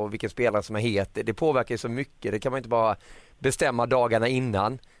agerar och vilken spelare som är het. Det påverkar ju så mycket. Det kan man inte bara bestämma dagarna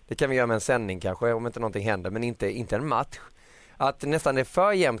innan. Det kan vi göra med en sändning kanske om inte någonting händer, men inte en match. Att nästan det är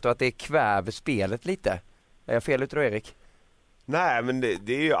för jämnt och att det kväver spelet lite. Är jag fel ute då, Erik? Nej, men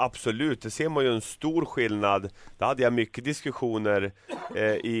det är ju absolut, det ser man ju en stor skillnad. Där hade jag mycket diskussioner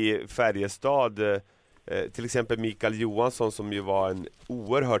i Färjestad. Till exempel Mikael Johansson som ju var en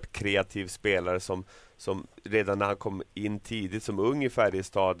oerhört kreativ spelare som redan när han kom in tidigt som ung i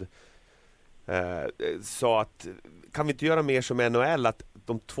Färjestad sa att kan vi inte göra mer som NHL, att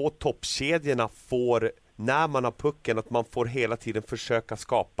de 2 toppkedjorna får, när man har pucken, att man får hela tiden försöka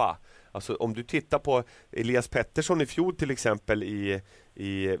skapa. Alltså om du tittar på Elias Pettersson i fjol till exempel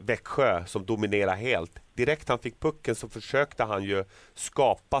i Växjö som dominerar helt. Direkt han fick pucken så försökte han ju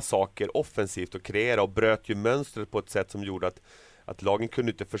skapa saker offensivt och kreera och bröt ju mönstret på ett sätt som gjorde att lagen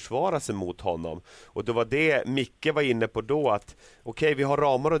kunde inte försvara sig mot honom. Och det var det Micke var inne på då, att okej, vi har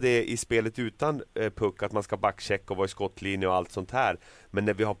ramar och det i spelet utan puck, att man ska backchecka och vara i skottlinje och allt sånt här. Men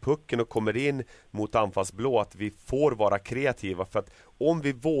när vi har pucken och kommer in mot anfallsblå, att vi får vara kreativa, för att om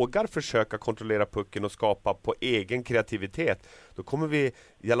vi vågar försöka kontrollera pucken och skapa på egen kreativitet, då kommer vi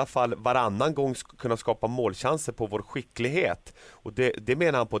i alla fall varannan gång kunna skapa målchanser på vår skicklighet. Och det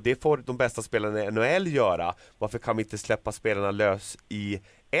menar han på, det får de bästa spelarna i NHL göra. Varför kan vi inte släppa spelarna lös i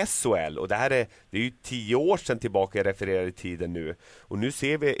SHL? Och det är ju 10 år sedan tillbaka, jag refererar i tiden nu. Och nu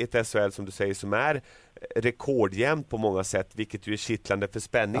ser vi ett SHL som du säger som är rekordjämnt på många sätt, vilket ju är kittlande för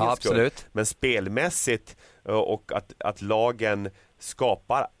spänningens skull. Men spelmässigt och att lagen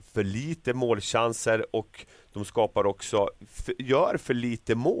skapar för lite målchanser, och de skapar också gör för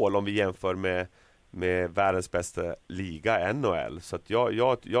lite mål om vi jämför med världens bästa liga, NHL. Så att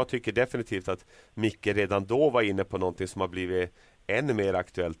jag tycker definitivt att Micke redan då var inne på någonting som har blivit ännu mer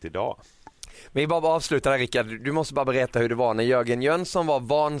aktuellt idag. Men vi bara avslutar där, Rickard. Du måste bara berätta hur det var när Jörgen Jönsson var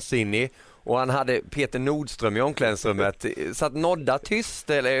vansinnig och han hade Peter Nordström i omklädningsrummet. Så att Nodda tyst,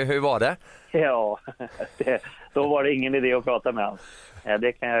 eller hur var det? Ja, då var det ingen idé att prata med honom.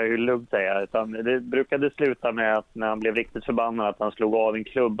 Det kan jag ju lugnt säga. Utan det brukade sluta med att när han blev riktigt förbannad att han slog av en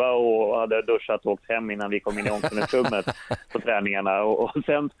klubba och hade duschat och åkt hem innan vi kom in i omklädningsrummet på träningarna. Och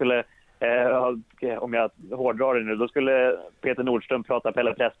sen skulle, om jag hårdrar det nu, då skulle Peter Nordström prata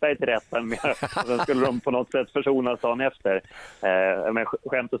Pelle Pressberg till rätten. Och sen skulle de på något sätt försonas dagen efter. Men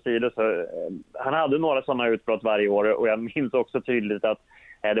skämt åsido, så han hade några sådana utbrott varje år, och jag minns också tydligt att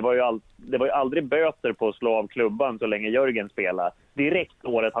det var ju aldrig böter på att slå av klubban så länge Jörgen spelade. Direkt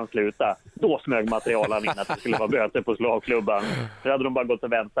året han slutade, då smög materialen in att det skulle vara böter på att slå av klubban. Det hade de bara gått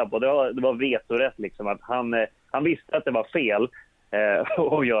och väntat på. Det var vetorätt liksom, att han visste att det var fel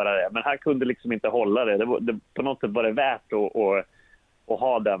att göra det. Men han kunde liksom inte hålla det. På något sätt var det värt att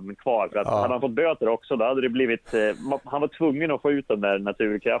ha den kvar. För att hade han fått böter också, då hade det blivit... han var tvungen att få ut de där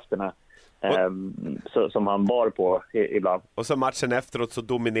naturkrafterna. Som han bar på ibland. Och så matchen efteråt så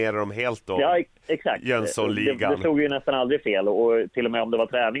dominerar de helt då. Ja, exakt. Jönssonligan. Det slog ju nästan aldrig fel, och till och med om det var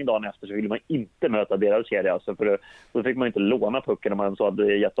träning dagen efter så ville man inte möta deras kedja, alltså, för då fick man inte låna pucken om man så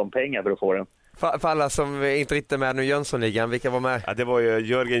hade gett dem pengar för att få den. För alla som inte riktigt med nu, Jönssonligan, vilka var med? Ja, det var ju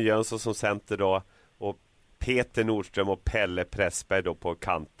Jörgen Jönsson som center då, och Peter Nordström och Pelle Pressberg då på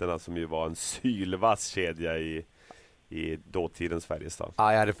kanterna, som ju var en sylvass kedja i dåtidens Färjestad.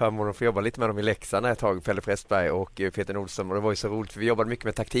 Ja, jag hade förmånen att få jobba lite med dem i Leksand ett tag, Pelle Pressberg och Peter Nordström, och det var ju så roligt för vi jobbade mycket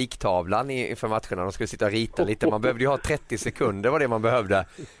med taktiktavlan inför matcherna. De skulle sitta och rita lite, man behövde ju ha 30 sekunder var det man behövde.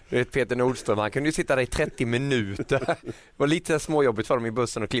 Peter Nordström, han kunde ju sitta där i 30 minuter. Det var lite småjobbigt för dem i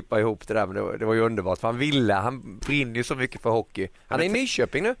bussen att klippa ihop det där, men det var ju underbart för han brinner ju så mycket för hockey. Han är i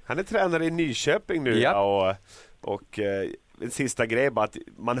Nyköping nu. Han är tränare i Nyköping nu, ja. Och en sista grej bara, att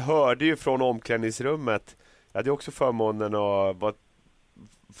man hörde ju från omklädningsrummet. Jag hade också förmånen att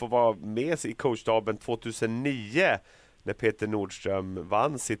få vara med i coachstaben 2009 när Peter Nordström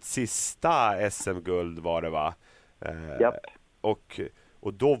vann sitt sista SM-guld, var det va? Japp.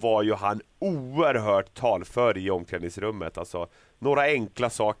 Och då var ju han oerhört talför i omklädningsrummet. Alltså, några enkla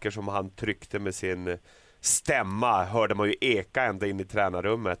saker som han tryckte med sin stämma hörde man ju eka ända in i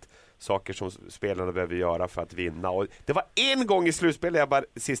tränarrummet. Saker som spelarna behöver göra för att vinna. Och det var en gång i slutspelet,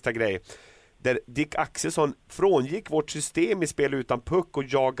 sista grej, där Dick Axelsson frångick vårt system i spel utan puck och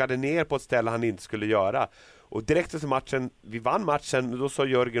jagade ner på ett ställe han inte skulle göra. Och direkt efter matchen, vi vann matchen, då sa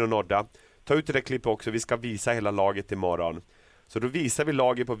Jörgen och Nodda, ta ut det där klippet också, vi ska visa hela laget imorgon. Så då visar vi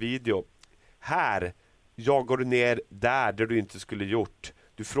laget på video. Här jagar du ner där du inte skulle gjort.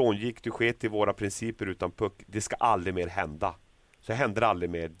 Du frångick, du sket i våra principer utan puck. Det ska aldrig mer hända. Så händer aldrig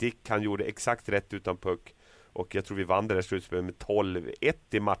mer. Dick, han gjorde exakt rätt utan puck. Och jag tror vi vann det där slutspelet med 12-1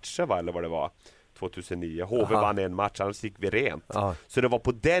 i matcher, va? Eller vad det var 2009. HV vann en match, annars gick vi rent. Aha. Så det var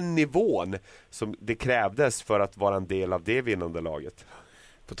på den nivån som det krävdes för att vara en del av det vinnande laget.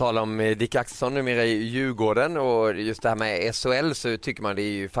 På tal om Dick Axelsson numera i Djurgården och just det här med SHL, så tycker man det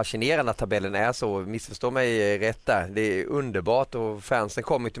är ju fascinerande att tabellen är så. Missförstå mig rätt där. Det är underbart och fansen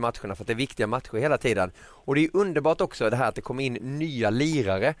kommer till matcherna för att det är viktiga matcher hela tiden. Och det är underbart också det här att det kommer in nya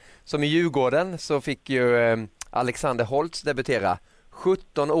lirare. Som i Djurgården så fick ju Alexander Holtz debutera.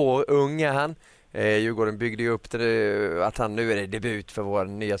 17 år ung är han. Djurgården byggde ju upp till att han nu är det debut för vår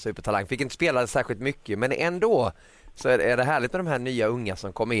nya supertalang. Fick inte spela särskilt mycket, men ändå så är det härligt med de här nya unga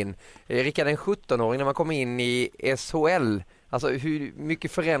som kommer in. Rickard, en 17-åring när man kommer in i SHL, alltså hur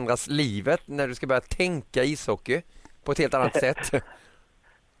mycket förändras livet när du ska börja tänka ishockey på ett helt annat sätt?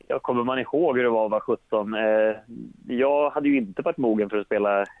 Ja, kommer man ihåg hur det var att vara 17? Jag hade ju inte varit mogen för att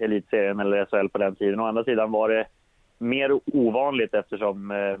spela elitserien eller SHL på den tiden. Å andra sidan var det mer ovanligt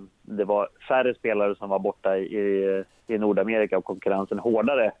eftersom det var färre spelare som var borta i Nordamerika och konkurrensen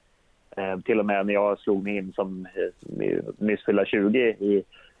hårdare. Till och med när jag slog mig in som nyss fyllda 20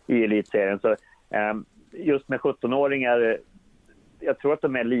 i elitserien. Så just med 17-åringar, jag tror att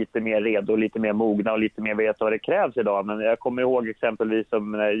de är lite mer redo, lite mer mogna och lite mer vet vad det krävs idag. Men jag kommer ihåg exempelvis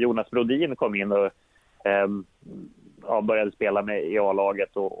som när Jonas Brodin kom in och började spela med i A-laget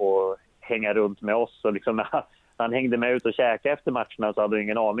och hänga runt med oss. Och liksom, han hängde med ut och käkade efter matcherna, så hade jag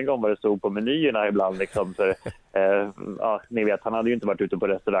ingen aning om vad det stod på menyerna ibland. Liksom, för, ni vet, han hade ju inte varit ute på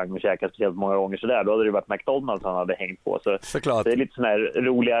restaurang och käkat speciellt många gånger sådär. Då hade det varit McDonald's han hade hängt på. Så det är lite såna här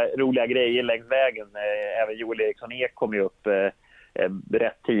roliga grejer längs vägen. Även Joel Eriksson Ek kom ju upp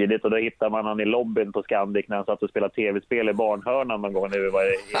rätt tidigt, och då hittade man han i lobbyn på Scandic när han satt och spelade tv-spel i barnhörnan någon gång när vi var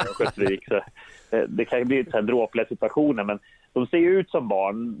i Sjötvik. Så det kan ju bli så här dråpliga situationer, men de ser ju ut som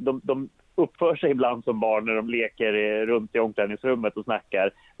barn. De uppför sig ibland som barn när de leker runt i omklädningsrummet och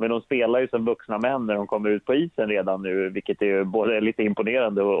snackar, men de spelar ju som vuxna män när de kommer ut på isen redan nu, vilket är ju både lite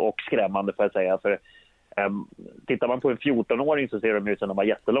imponerande och skrämmande, för att säga. För tittar man på en 14-åring så ser de ut som de har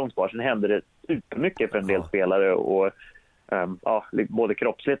jättelångt kvar. Sen händer det supermycket för en del spelare, och både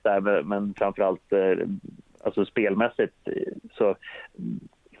kroppsligt där, men framförallt alltså spelmässigt. Så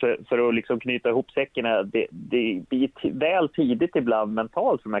för att liksom knyta ihop säckarna, det blir väl tidigt ibland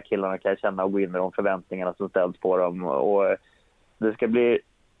mentalt för de här killarna, kan jag känna, att gå in med de förväntningarna som ställs på dem. Och det ska bli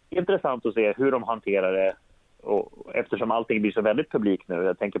intressant att se hur de hanterar det, och eftersom allting blir så väldigt publik nu.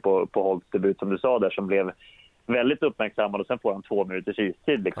 Jag tänker på Holts debut som du sa där, som blev väldigt uppmärksammad, och sen får han 2 minuters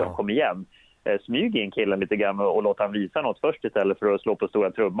istid. Liksom, kom igen. Smyg in killen lite grann och låta han visa något först, istället för att slå på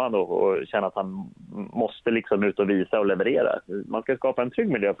stora trumman och känna att han måste liksom ut och visa och leverera. Man ska skapa en trygg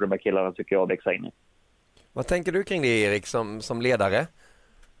miljö för de här killarna, tycker jag, att växa in i. Vad tänker du kring det, Erik, som ledare?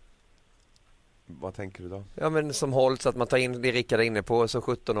 Vad tänker du då? Ja, men som hålls, att man tar in det Rickard är inne på, så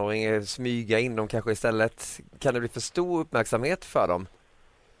 17-åringar smyga in dem kanske istället. Kan det bli för stor uppmärksamhet för dem?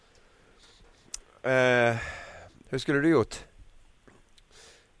 Hur skulle du gjort?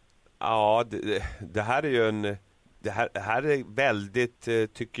 Ja, det här är ju det här är väldigt,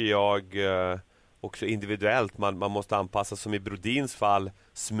 tycker jag, också individuellt. Man måste anpassa. Som i Brodins fall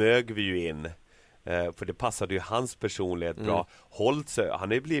smög vi ju in, för det passade ju hans personlighet bra. Holtz, han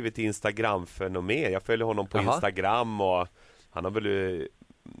har ju blivit Instagram-fenomen. Jag följer honom på Instagram, och han har väl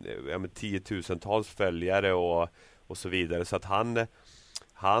 10 000-tals följare och så vidare. Så att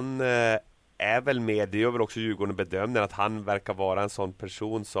han är väl med, det gör väl också Djurgården bedömningen, att han verkar vara en sån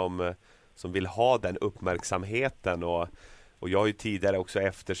person som vill ha den uppmärksamheten, och jag har ju tidigare också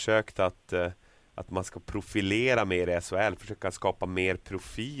eftersökt att man ska profilera mer i SHL, försöka skapa mer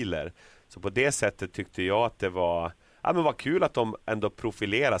profiler. Så på det sättet tyckte jag att det var kul att de ändå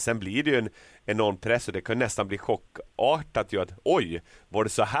profilerar. Sen blir det ju en enorm press, och det kan nästan bli chockartat ju, att oj, var det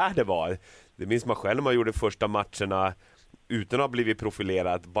så här det var? Det minns man själv när man gjorde första matcherna utan att ha blivit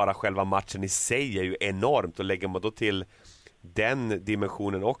profilerad. Bara själva matchen i sig är ju enormt, och lägger man då till den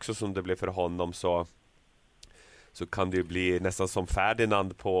dimensionen också som det blev för honom, så kan det ju bli nästan som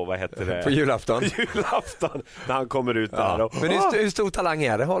Ferdinand på, vad heter det? På julafton. Julafton, när han kommer ut där. Men hur stor talang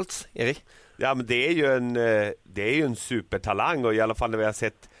är det, Holtz, Erik? Ja, men det är ju en supertalang, och i alla fall när vi har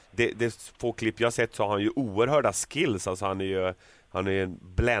sett det få klipp jag har sett, så har han ju oerhörda skills. Alltså han är ju en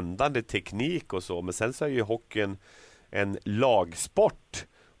bländande teknik och så, men sen så är ju hockeyn en lagsport,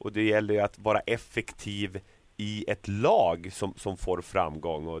 och det gäller ju att vara effektiv i ett lag som får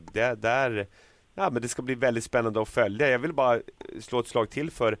framgång, och men det ska bli väldigt spännande att följa. Jag vill bara slå ett slag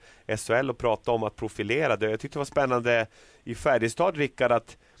till för SHL och prata om att profilera det. Jag tyckte det var spännande i Färjestad, Rickard,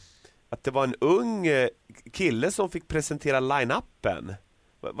 att det var en ung kille som fick presentera line-upen.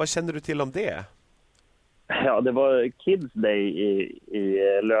 Vad känner du till om det? Ja, det var Kids Day i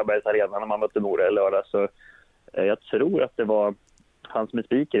Löfbergs arena när man mötte Mora i lördag, så jag tror att det var han som är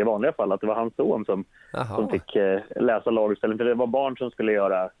speaker i vanliga fall, att det var hans son som fick läsa laguppställningen. För det var barn som skulle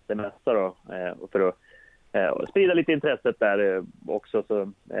göra det mesta då, för att sprida lite intresset där också.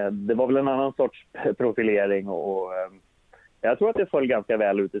 Så det var väl en annan sorts profilering, och jag tror att det föll ganska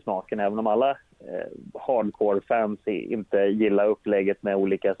väl ut i smaken, även om alla hardcore-fans inte gillar upplägget med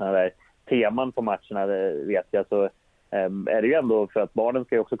olika sådana där teman på matcherna, vet jag, så är det ju ändå för att barnen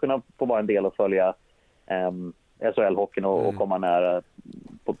ska ju också kunna få vara en del och följa SHL-hockeyn och komma nära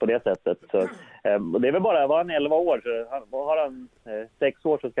på det sättet. Så, det är väl bara, var han 11 år, så har han 6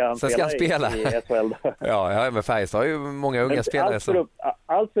 år så ska han spela i SHL. Ja, men Färjestad har ju många unga spelare.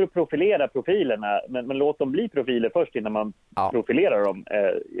 Allt för att profilera profilerna, men låt dem bli profiler först innan man profilerar dem.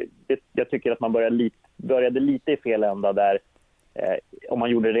 Jag tycker att man började lite i fel ända där, om man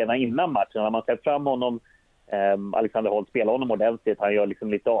gjorde det redan innan matchen. När man släppte fram honom Alexander Holt spelar honom ordentligt, han gör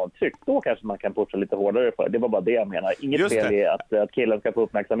liksom lite avtryck, då kanske man kan pusha lite hårdare för. Det var bara det jag menar. Inget fel i att killen ska få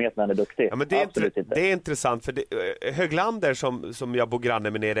uppmärksamhet när han är duktig. Ja, men det är intressant, för Höglander som jag bor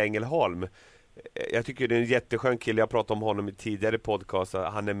granne med nere i Ängelholm, jag tycker det är en jätteskön kille. Jag pratade om honom i tidigare podcast.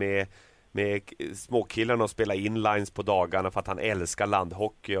 Han är med småkillarna och spelar inlines på dagarna för att han älskar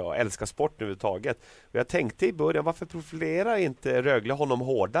landhockey och älskar sport överhuvudtaget. Och jag tänkte i början, varför profilerar inte Rögle honom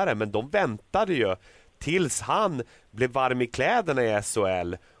hårdare? Men de väntade ju tills han blev varm i kläderna i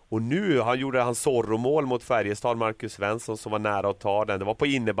SHL. Och nu gjorde han Zorro-mål mot Färjestad, Marcus Svensson, som var nära att ta den. Det var på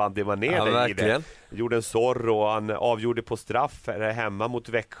innebandymanér i det. Gjorde en Zorro och han avgjorde på straff hemma mot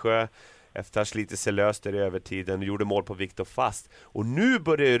Växjö efter att ha slitit sig löst i övertiden, gjorde mål på Viktor Fast. Och nu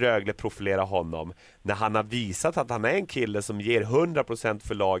börjar Rögle profilera honom när han har visat att han är en kille som ger 100%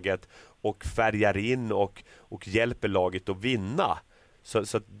 för laget och färgar in och hjälper laget att vinna.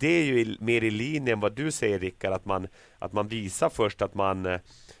 Så det är ju mer i linje än vad du säger, Rickard, att man visar först att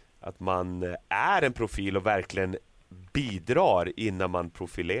man är en profil och verkligen bidrar innan man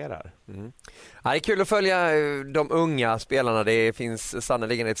profilerar. Ja, det är kul att följa de unga spelarna. Det finns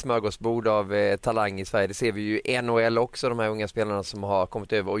sannolikt ett smörgåsbord av talang i Sverige. Det ser vi ju i NHL också, de här unga spelarna som har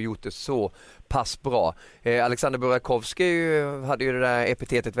kommit över och gjort det så pass bra. Alexander Burakovsky hade ju det där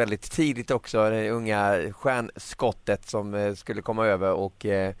epitetet väldigt tidigt också, det unga stjärnskottet som skulle komma över och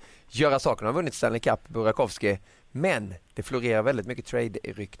göra saker. Han har vunnit Stanley Cup, Burakovsky, men det florerar väldigt mycket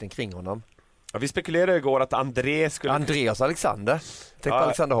trade-rykten kring honom. Ja, vi spekulerade igår att Andreas Alexander. Tänk på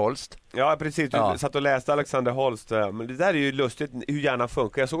Alexander Holst. Ja, precis. Du satt och läste Alexander Holst. Men det där är ju lustigt hur gärna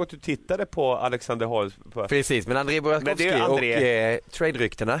funkar. Jag såg att du tittade på Alexander Holst. Precis, men André Burakovsky och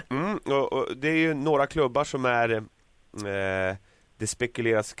trade-ryktena. Och det är ju några klubbar som är det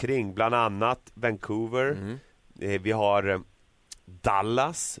spekuleras kring. Bland annat Vancouver. Vi har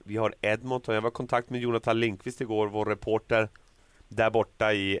Dallas. Vi har Edmonton. Jag var i kontakt med Jonathan Lindqvist igår, vår reporter där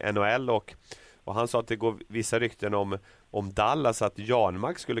borta i NHL, och han sa att det går vissa rykten om Dallas, att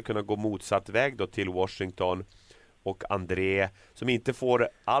Janmark skulle kunna gå motsatt väg då till Washington, och André, som inte får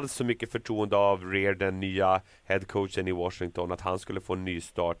alls så mycket förtroende av den nya headcoachen i Washington, att han skulle få en ny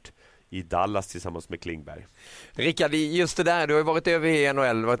start i Dallas tillsammans med Klingberg. Rickard, just det där, du har ju varit över i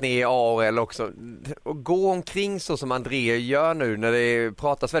NHL, varit ner i AHL också, och gå omkring så som André gör nu när det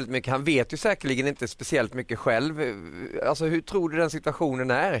pratas väldigt mycket. Han vet ju säkerligen inte speciellt mycket själv. Alltså, hur tror du den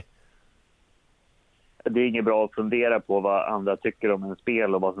situationen är? Det är inget bra att fundera på vad andra tycker om en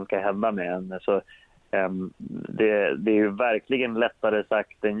spel och vad som ska hända med en. Så det är ju verkligen lättare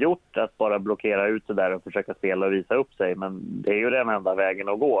sagt än gjort att bara blockera ut det där och försöka spela och visa upp sig, men det är ju den enda vägen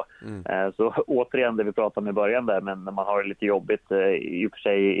att gå. Så återigen det vi pratade om i början där, men när man har det lite jobbigt i och för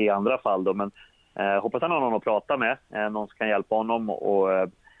sig i andra fall då, men hoppas han har någon att prata med, någon som kan hjälpa honom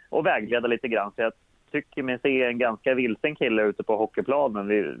och vägleda lite grann. Så jag tycker mig se en ganska vilsen kille ute på hockeyplanen.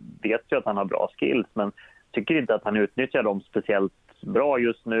 Vi vet ju att han har bra skills, men tycker inte att han utnyttjar dem speciellt bra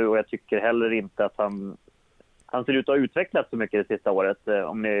just nu, och jag tycker heller inte att han ser ut att ha utvecklats så mycket det sista året,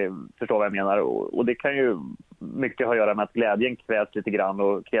 om ni förstår vad jag menar. Och det kan ju mycket ha att göra med att glädjen krävs lite grann,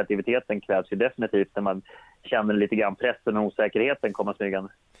 och kreativiteten krävs ju definitivt när man känner lite grann pressen och osäkerheten komma smygande.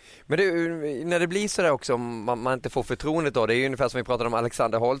 Men när det blir så där också, om man inte får förtroendet då, det är ju ungefär som vi pratade om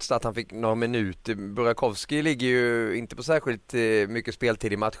Alexander Holst, att han fick några minuter. Burakovsky ligger ju inte på särskilt mycket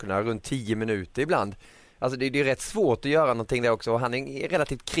speltid i matcherna, runt 10 minuter ibland. Alltså det är rätt svårt att göra någonting där också, och han är en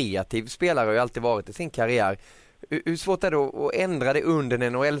relativt kreativ spelare och har alltid varit i sin karriär. Hur svårt är det att ändra det under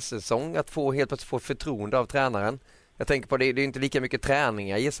en NHL-säsong, att helt plötsligt få förtroende av tränaren? Jag tänker på det är inte lika mycket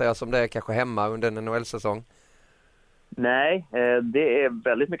träningar, gissar jag, som det är kanske hemma under en NHL-säsong. Nej, det är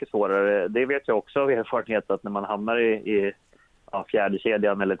väldigt mycket svårare. Det vet jag också av erfarenhet, att när man hamnar i fjärde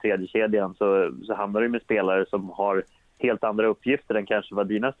kedjan eller tredje kedjan så hamnar du med spelare som har helt andra uppgifter än kanske vad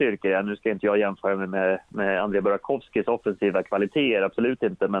dina styrkor är. Nu ska inte jag jämföra mig med André Burakovskys offensiva kvaliteter, absolut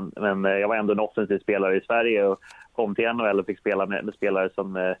inte. Men jag var ändå en offensiv spelare i Sverige och kom till NHL och fick spela med spelare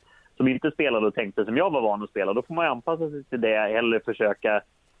som inte spelade och tänkte som jag var van att spela. Då får man anpassa sig till det, eller försöka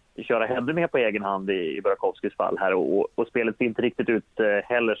köra ännu mer på egen hand i Burakovskys fall här. Och spelet ser inte riktigt ut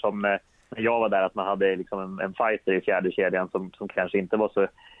heller som när jag var där, att man hade liksom en fighter i fjärde kedjan som kanske inte var så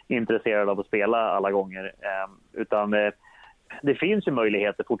intresserad av att spela alla gånger. Utan det finns ju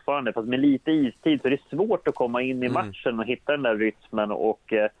möjligheter fortfarande, fast med lite istid så är det svårt att komma in i matchen och hitta den där rytmen.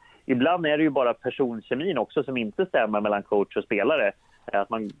 Och ibland är det ju bara personkemin också som inte stämmer mellan coach och spelare. Att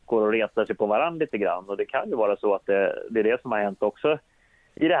man går och retar sig på varandra lite grann. Och det kan ju vara så att det är det som har hänt också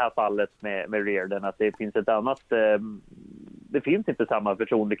i det här fallet med Reardon, att det finns ett annat, det finns inte samma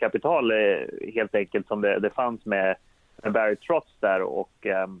förtroendekapital helt enkelt som det fanns med Barry Trotz där, och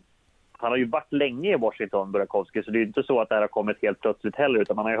han har ju varit länge i Washington, Burakovsky, så det är inte så att det här har kommit helt plötsligt heller,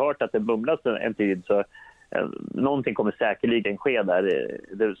 utan man har ju hört att det mumlas en tid, så någonting kommer säkerligen ske där,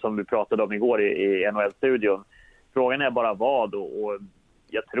 det som vi pratade om igår i NHL-studion. Frågan är bara vad, och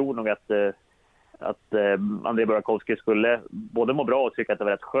jag tror nog att Andrei Burakovsky skulle både må bra och tycka att det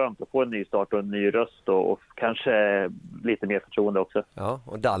var rätt skönt att få en ny start och en ny röst och kanske lite mer förtroende också. Ja,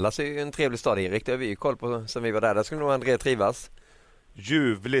 och Dallas är ju en trevlig stad, Erik. Det har vi ju koll på sen vi var där. Där skulle nog André trivas.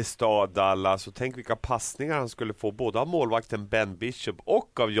 Ljuvlig stad Dallas, och tänk vilka passningar han skulle få både av målvakten Ben Bishop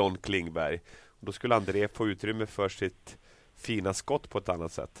och av John Klingberg. Och då skulle André få utrymme för sitt fina skott på ett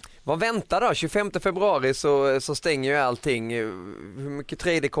annat sätt. Vad väntar då? 25 februari så stänger ju allting. Hur mycket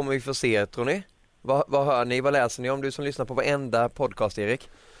trade kommer vi få se, tror ni? Vad hör ni? Vad läser ni om? Du som lyssnar på varenda podcast, Erik.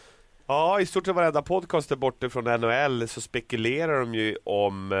 Ja, i stort sett varenda podcast där borta från NHL så spekulerar de ju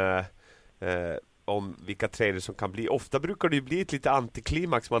om vilka trader som kan bli. Ofta brukar det ju bli ett lite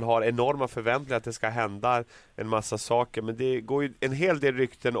antiklimax. Man har enorma förväntningar att det ska hända en massa saker. Men det går ju en hel del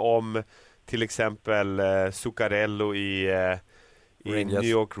rykten om till exempel Zuccarello i New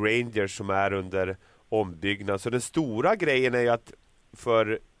York Rangers som är under ombyggnad. Så den stora grejen är ju att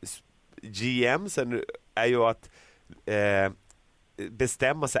för GMs är ju att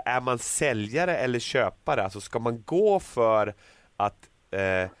bestämma sig, är man säljare eller köpare? Alltså ska man gå för att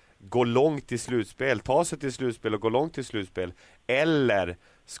gå långt i slutspel, ta sig till slutspel och gå långt i slutspel, eller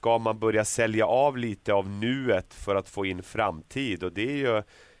ska man börja sälja av lite av nuet för att få in framtid? Och det är ju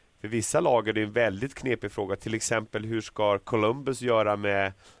för vissa lag är det en väldigt knepig fråga. Till exempel, hur ska Columbus göra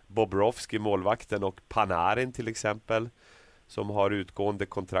med Bobrovsky, målvakten, och Panarin till exempel, som har utgående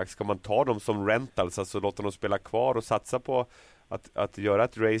kontrakt? Ska man ta dem som rentals, alltså låta dem spela kvar och satsa på att göra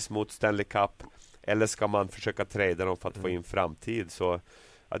ett race mot Stanley Cup, eller ska man försöka trada dem för att få in framtid? Så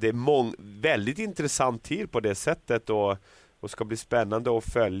ja, det är väldigt intressant tid på det sättet, och ska bli spännande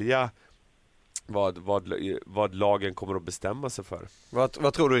att följa vad lagen kommer att bestämma sig för.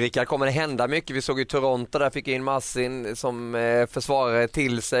 Vad tror du, Rickard? Kommer det hända mycket? Vi såg ju Toronto, där fick in Massin som försvarare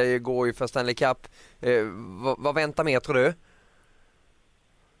till sig, går ju för Stanley Cup. Vad väntar mer, tror du?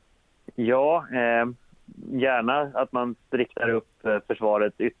 Ja, gärna att man riktar upp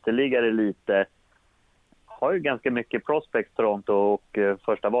försvaret ytterligare lite. Har ju ganska mycket prospects, Toronto, och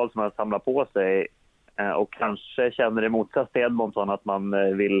första val som man samlar på sig, och kanske känner det motsatt till Edmonton, att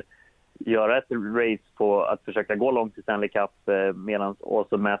man vill göra ett race på att försöka gå långt i Stanley Cup, medan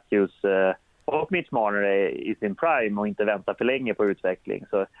också Matthews och Mitch Marner är i sin prime och inte väntar för länge på utveckling.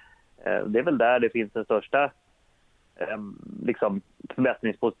 Så det är väl där det finns den största liksom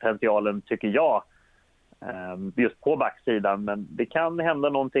förbättringspotentialen, tycker jag, just på backsidan. Men det kan hända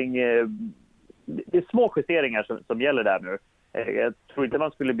någonting. Det är små justeringar som gäller där nu. Jag tror inte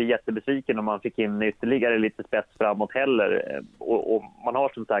man skulle bli jättebesviken om man fick in ytterligare lite spets framåt heller. Och man har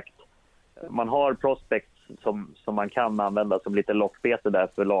som sagt, man har prospects som man kan använda som lite lockbete där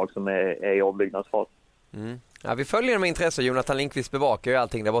för lag som är i ombyggnadsfas. Ja, vi följer med intresse. Jonathan Lindqvist bevakar ju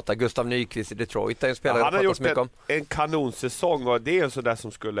allting där borta. Gustav Nyqvist i Detroit, han har gjort en kanonsäsong, och det är en sån där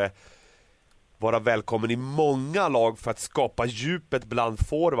som skulle vara välkommen i många lag för att skapa djupet bland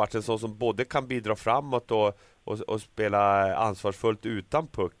forwards, en sån som både kan bidra framåt och spela ansvarsfullt utan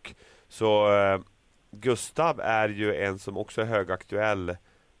puck. Så Gustav är ju en som också är högaktuell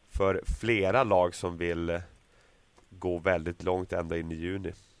för flera lag som vill gå väldigt långt ända in i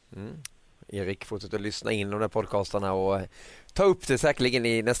juni. Erik, fortsätter att lyssna in de där podcastarna och ta upp det säkerligen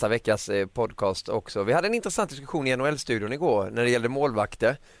i nästa veckas podcast också. Vi hade en intressant diskussion i NHL-studion igår när det gällde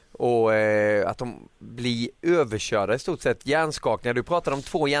målvakter och att de blir överkörda i stort sett. Hjärnskakningar, du pratade om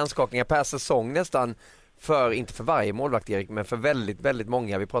 2 hjärnskakningar per säsong nästan, inte för varje målvakt, Erik, men för väldigt, väldigt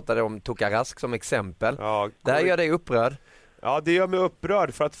många. Vi pratade om Tuukka Rask som exempel. Ja, det här gör dig upprörd. Ja, det gör mig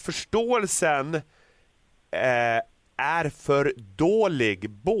upprörd för att förståelsen är för dålig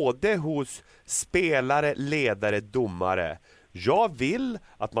både hos spelare, ledare, domare. Jag vill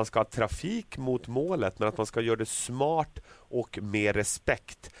att man ska ha trafik mot målet, men att man ska göra det smart och med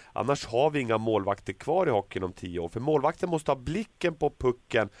respekt. Annars har vi inga målvakter kvar i hockeyn om 10 år. För målvakten måste ha blicken på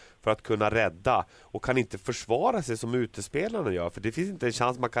pucken för att kunna rädda, och kan inte försvara sig som utespelarna gör. För det finns inte en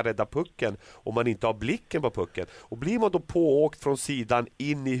chans man kan rädda pucken om man inte har blicken på pucken. Och blir man då pååkt från sidan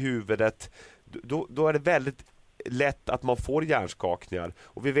in i huvudet, då är det väldigt lätt att man får hjärnskakningar.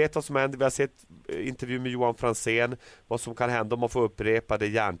 Och vi vet vad som händer. Vi har sett intervju med Johan Franzén, vad som kan hända om man får upprepade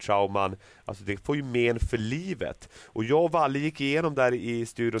hjärntrauman. Alltså det får ju men för livet. Och jag och Valle gick igenom där i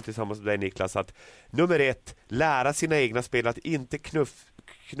studion tillsammans med dig, Niklas, att nummer 1, lära sina egna spel att inte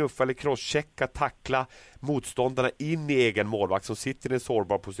knuffa eller crosschecka, tackla motståndarna in i egen målvakt som sitter i en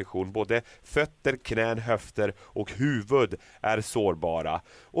sårbar position. Både fötter, knän, höfter och huvud är sårbara.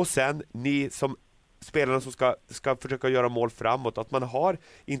 Och sen ni som spelarna som ska försöka göra mål framåt, att man har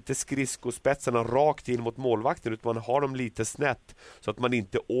inte skridskospetsarna rakt in mot målvakten utan man har dem lite snett så att man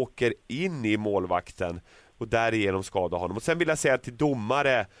inte åker in i målvakten och därigenom skadar honom. Och sen vill jag säga till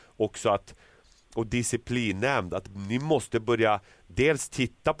domare också och disciplinnämnd att ni måste börja dels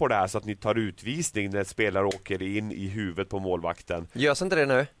titta på det här så att ni tar utvisning när spelare åker in i huvudet på målvakten. Görs inte det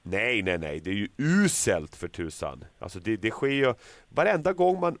nu? Nej, det är ju uselt för tusan. Alltså det sker ju varenda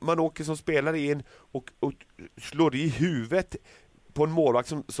gång man åker som spelare in och slår i huvudet på en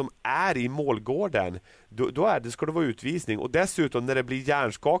målvakt som är i målgården, då ska det vara utvisning. Och dessutom när det blir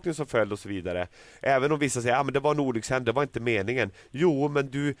hjärnskakning som följd och så vidare, även om vissa säger men det var en olyckshändelse, det var inte meningen. Jo,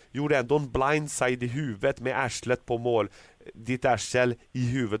 men du gjorde ändå en blindside i huvudet med arslet på mål, ditt arsel i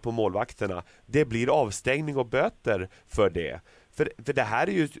huvudet på målvakterna. Det blir avstängning och böter för det. För det här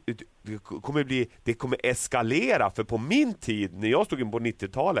är ju det kommer eskalera, för på min tid när jag stod in på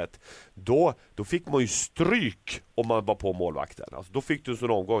 90-talet då fick man ju stryk om man var på målvakten. Alltså, då fick du en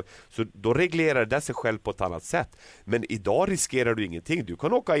sån omgång, så då reglerade det sig själv på ett annat sätt. Men idag riskerar du ingenting. Du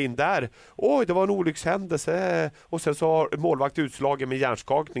kan åka in där, det var en olyckshändelse, och sen så har målvakt utslagen med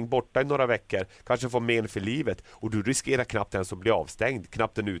hjärnskakning borta i några veckor, kanske får men för livet, och du riskerar knappt ens att bli avstängd,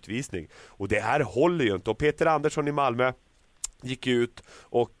 knappt en utvisning. Och det här håller ju inte. Och Peter Andersson i Malmö gick ut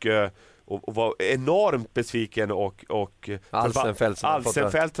och var enormt besviken och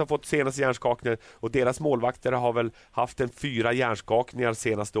Alsenfelt har fått senaste hjärnskakningen, och deras målvakter har väl haft 4 hjärnskakningar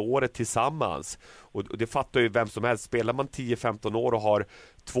senaste året tillsammans, och det fattar ju vem som helst. Spelar man 10-15 år och har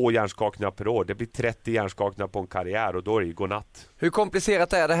 2 hjärnskakningar per år, det blir 30 hjärnskakningar på en karriär, och då är det ju godnatt. Hur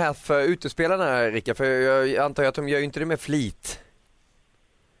komplicerat är det här för utespelarna, Rickard? För jag antar att de gör ju inte det med flit.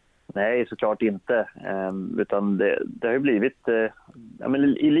 Nej, såklart inte. Utan det har ju blivit,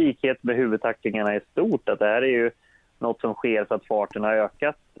 i likhet med huvudtacklingarna i stort, att det här är ju något som sker för att farten har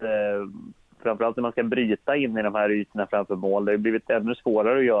ökat. Framförallt när man ska bryta in i de här ytorna framför mål. Det har blivit ännu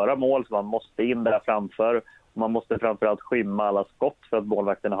svårare att göra mål, så man måste in där framför. Och man måste framförallt skymma alla skott för att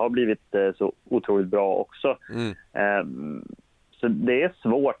målvakterna har blivit så otroligt bra också. Så det är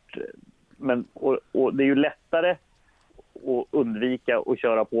svårt. Men, och det är ju lättare och undvika att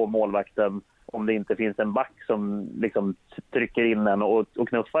köra på målvakten om det inte finns en back som liksom trycker in den och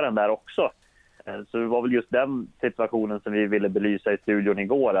knuffar den där också. Så det var väl just den situationen som vi ville belysa i studion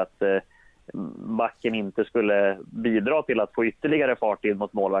igår, att backen inte skulle bidra till att få ytterligare fart in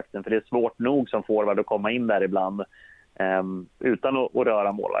mot målvakten, för det är svårt nog som forward att komma in där ibland utan att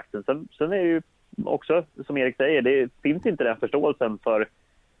röra målvakten. Sen är det ju också, som Erik säger, det finns inte den förståelsen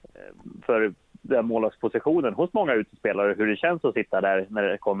för den målvaktspositionen hos många utespelare, hur det känns att sitta där när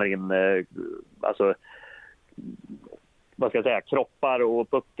det kommer in kroppar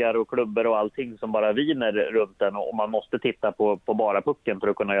och puckar och klubbor och allting som bara viner runt den, och man måste titta på bara pucken för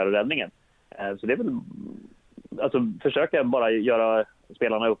att kunna göra räddningen. Så det är väl, försöka bara göra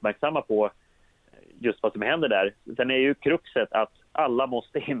spelarna uppmärksamma på just vad som händer där. Sen är ju kruxet att alla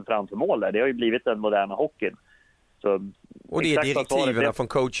måste in framför mål där. Det har ju blivit den moderna hockeyn. Så, och det är direktiverna från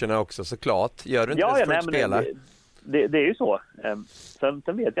coacherna också, såklart. Gör du inte det för att spela? Det är ju så. Sen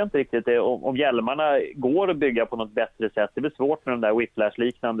vet jag inte riktigt om hjälmarna går att bygga på något bättre sätt. Det blir svårt med de där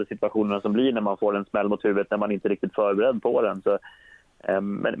whiplash-liknande situationerna som blir när man får en smäll mot huvudet när man inte är riktigt förberedd på den. Så,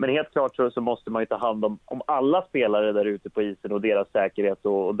 men helt klart så måste man ju ta hand om alla spelare där ute på isen och deras säkerhet,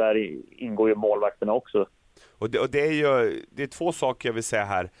 och där ingår ju målvakterna också. Och det är 2 saker jag vill säga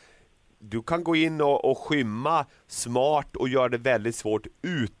här. Du kan gå in och skymma smart och göra det väldigt svårt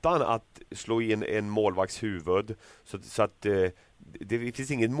utan att slå in en målvakts huvud. Så att det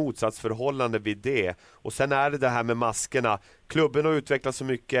finns inget motsatsförhållande vid det. Och sen är det här med maskerna. Klubben har utvecklats så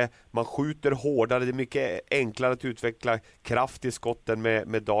mycket. Man skjuter hårdare. Det är mycket enklare att utveckla kraft i skotten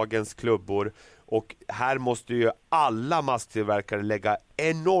med dagens klubbor. Och här måste ju alla masktillverkare lägga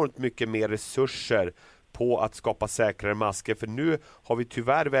enormt mycket mer resurser på att skapa säkrare masker, för nu har vi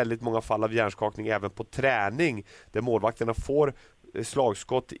tyvärr väldigt många fall av hjärnskakning även på träning, där målvakterna får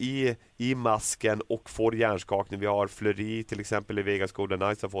slagskott i masken och får hjärnskakning. Vi har Fleury till exempel i Vegas Golden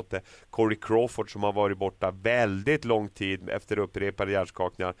Knights har fått det. Corey Crawford som har varit borta väldigt lång tid efter upprepade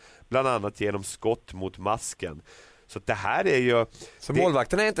hjärnskakningar, bland annat genom skott mot masken. Så det här är ju... Så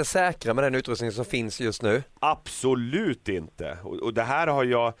målvakterna är inte säkra med den utrustning som finns just nu? Absolut inte. Och det här har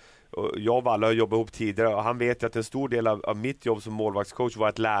jag och jag och Valle har jobbat ihop tidigare, och han vet ju att en stor del av mitt jobb som målvaktscoach var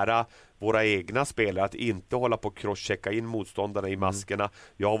att lära våra egna spelare att inte hålla på och crosschecka in motståndarna i maskerna.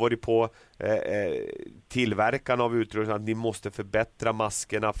 Jag har varit på tillverkarna av utrustning att ni måste förbättra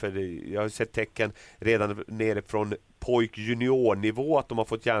maskerna, för jag har sett tecken redan nere från pojk juniornivå att de har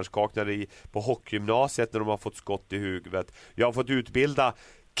fått hjärnskakningar på hockeygymnasiet när de har fått skott i huvudet. Jag har fått utbilda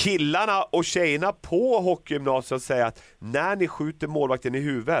killarna och tjejerna på hockeygymnasiet och säga att när ni skjuter målvakten i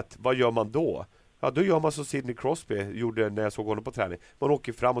huvudet, vad gör man då? Ja, då gör man som Sidney Crosby gjorde när jag såg honom på träning. Man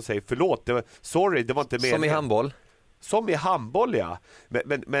åker fram och säger förlåt, det var inte meningen. Som i handboll? Som i handboll, ja.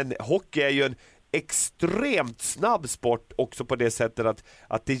 Men hockey är ju en extremt snabb sport också på det sättet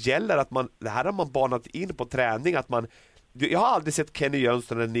att det gäller att det här har man banat in på träning, att jag har aldrig sett Kenny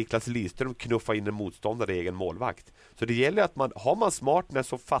Jönsson eller Niklas Lidström knuffa in en motståndare i egen målvakt. Så det gäller att har man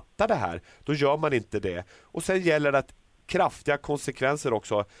smartness och fattar det här, då gör man inte det. Och sen gäller det att kraftiga konsekvenser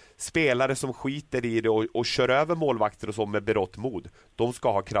också. Spelare som skiter i det och kör över målvakter och så med berått mod, de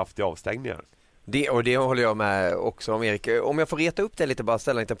ska ha kraftiga avstängningar. Det håller jag med också om, Erik. Om jag får reta upp det lite, bara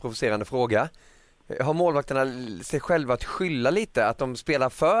ställa en lite provocerande fråga. Har målvakterna sig själva att skylla lite, att de spelar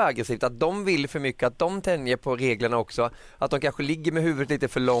för aggressivt, att de vill för mycket, att de tänjer på reglerna också, att de kanske ligger med huvudet lite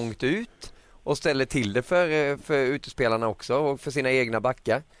för långt ut och ställer till det för utespelarna också och för sina egna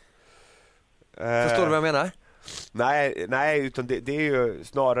backar? Förstår du vad jag menar? Nej, utan det är ju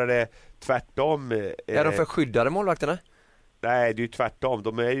snarare tvärtom. Är de för skyddade, målvakterna? Nej, det är ju tvärtom.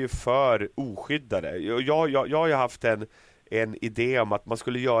 De är ju för oskyddade. Jag har ju haft en idé om att man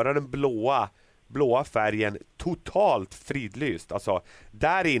skulle göra den blåa färgen totalt fridlyst. Alltså,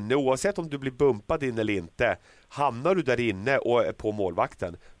 där inne, oavsett om du blir bumpad in eller inte, hamnar du där inne och är på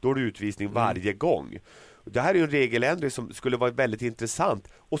målvakten, då är det utvisning varje gång. Det här är ju en regeländring som skulle vara väldigt intressant.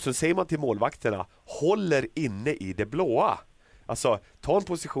 Och så säger man till målvakterna, håller inne i det blåa. Alltså, ta en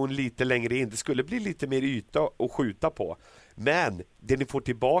position lite längre in. Det skulle bli lite mer yta att skjuta på. Men det ni får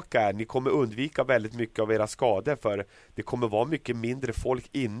tillbaka är, ni kommer undvika väldigt mycket av era skador, för det kommer vara mycket mindre folk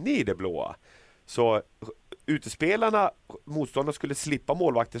inne i det blåa. Så utespelarna, motståndarna, skulle slippa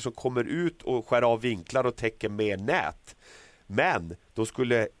målvakter som kommer ut och skär av vinklar och täcker med nät. Men de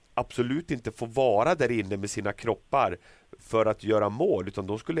skulle absolut inte få vara där inne med sina kroppar för att göra mål, utan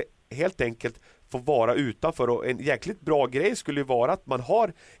de skulle helt enkelt få vara utanför. Och en jäkligt bra grej skulle ju vara att man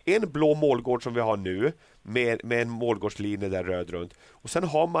har en blå målgård som vi har nu med en målgårdslinje där röd runt, och sen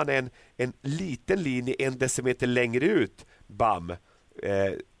har man en liten linje 1 decimeter längre ut, bam,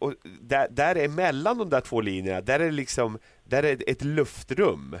 och där är mellan de där två linjerna, där är ett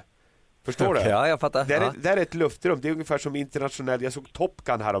luftrum. Förstår du? Ja, jag fattar. Där är ett luftrum. Det är ungefär som internationell. Jag såg Top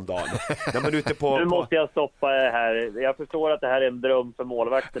Gun häromdagen. När man är ute på, nu måste jag stoppa det här. Jag förstår att det här är en dröm för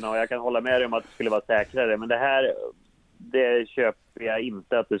målvakterna, och jag kan hålla med dig om att det skulle vara säkrare. Men det köper jag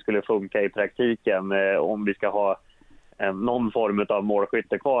inte att det skulle funka i praktiken om vi ska ha någon form av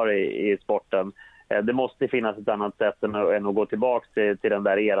målskytte kvar i sporten. Det måste finnas ett annat sätt än att gå tillbaka till den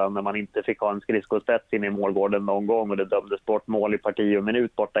där eran när man inte fick ha en skridskospets in i målgården någon gång och det dömdes bort mål i parti och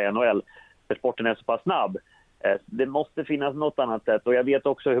minut borta i NHL. För sporten är så pass snabb. Det måste finnas något annat sätt, och jag vet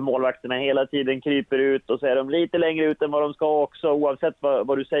också hur målvakterna hela tiden kryper ut och så är de lite längre ut än vad de ska också, oavsett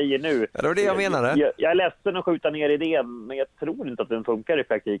vad du säger nu. Ja, det var det jag menade. Jag är ledsen att skjuta ner idén, men jag tror inte att den funkar i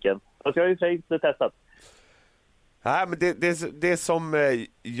praktiken. Alltså, jag har ju inte testat. Nej, men det som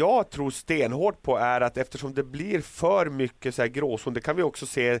jag tror stenhårt på är att eftersom det blir för mycket så här gråzon, det kan vi också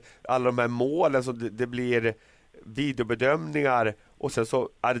se alla de här målen, så det blir videobedömningar och sen så,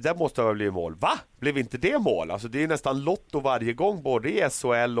 det där måste ha blivit mål. Va? Blev inte det mål? Alltså det är nästan lotto varje gång, både i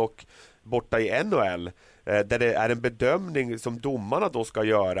SHL och borta i NHL, där det är en bedömning som domarna då ska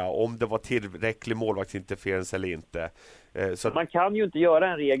göra om det var tillräcklig målvaktsinterferens eller inte. Så man kan ju inte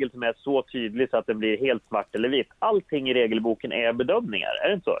göra en regel som är så tydlig så att den blir helt svart eller vitt. Allting i regelboken är bedömningar, är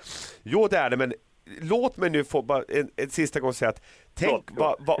det inte så? Jo, det är det, men låt mig nu få bara en sista gång säga att tänk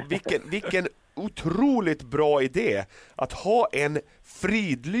vilken otroligt bra idé att ha en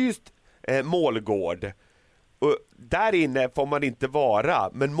fridlyst målgård. Och där inne får man inte vara,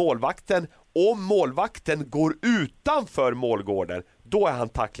 men om målvakten går utanför målgården, då är han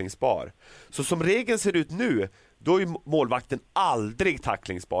tacklingsbar. Så som regeln ser ut nu, då är målvakten aldrig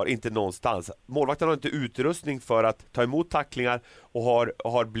tacklingsbar, inte någonstans. Målvakten har inte utrustning för att ta emot tacklingar och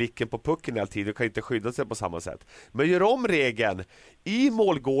har blicken på pucken hela tiden och kan inte skydda sig på samma sätt. Men gör om regeln i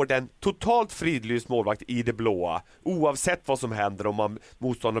målgården, totalt fridlyst målvakt i det blåa, oavsett vad som händer, om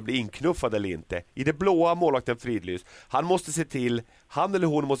motståndaren blir inknuffad eller inte. I det blåa målvakten fridlyst. Han eller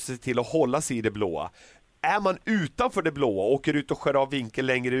hon måste se till att hålla sig i det blåa. Är man utanför det blåa, åker ut och skär av vinkel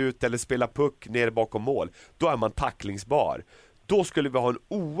längre ut eller spelar puck ner bakom mål, då är man tacklingsbar. då skulle vi ha en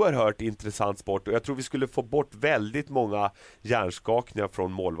oerhört intressant sport, och jag tror vi skulle få bort väldigt många hjärnskakningar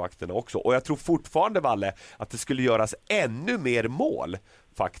från målvakterna också. Och jag tror fortfarande, Valle, att det skulle göras ännu mer mål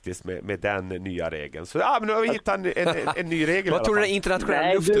faktiskt med den nya regeln. Så men nu har vi hittat en ny regel. Vad tror du det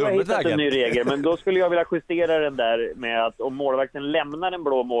internationella luftrummet vägen? Nej, du har hittat en ny regel, men då skulle jag vilja justera den där med att om målvakten lämnar den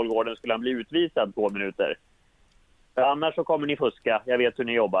blå målgården skulle han bli utvisad 2 minuter. För annars så kommer ni fuska. Jag vet hur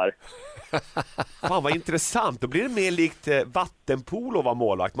ni jobbar. Fan vad intressant. Då blir det mer likt vattenpolo att vara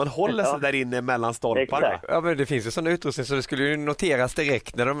målvakt. Man håller sig där inne mellan stolparna. Exakt. Ja, men det finns ju sån utrustning så det skulle ju noteras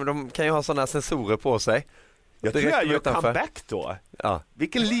direkt när de kan ju ha sådana sensorer på sig. Jag tror jag gör comeback då. Ja.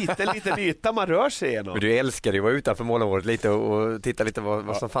 Vilken liten yta man rör sig igenom. Men du älskade ju att vara utanför målområdet lite och titta lite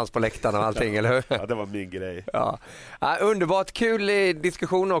vad som fanns på läktarna och allting, eller hur? Ja, det var min grej. Ja. Ja, underbart, kul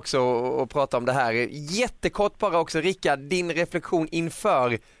diskussion också att prata om det här. Jättekort bara också, Rickard, din reflektion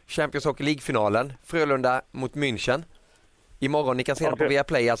inför Champions Hockey League-finalen. Frölunda mot München. Imorgon, ni kan se den på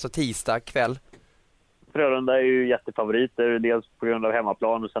Viaplay, alltså tisdag kväll. Frölunda är ju jättefavoriter, dels på grund av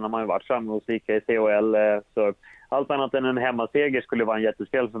hemmaplan och sen har man ju varit framgångsrika i CHL. Så allt annat än en hemmaseger skulle vara en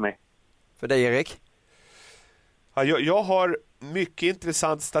jättespel för mig. För dig, Erik? Ja, jag har mycket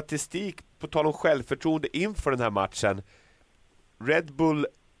intressant statistik på tal om självförtroende inför den här matchen. Red Bull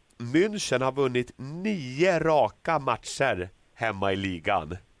München har vunnit 9 raka matcher hemma i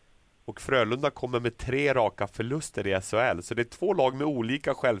ligan. Och Frölunda kommer med 3 raka förluster i SHL. Så det är 2 lag med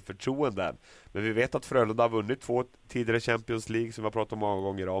olika självförtroenden. Men vi vet att Frölunda har vunnit 2 tidigare Champions League som vi har pratat många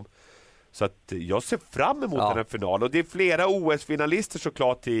gånger om. Så att jag ser fram emot den här finalen. Och det är flera OS-finalister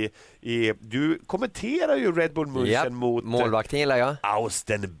såklart du kommenterar ju Red Bull München mot målvakten gillar jag.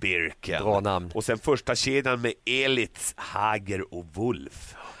 Austen Birken. Bra namn. Och sen första kedjan med Elitz, Hager och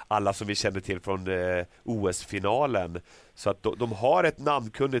Wolf. Alla som vi känner till från OS-finalen. Så att de har ett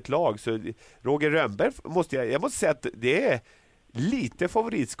namnkunnigt lag. Så Roger Rönnberg jag måste säga att det är lite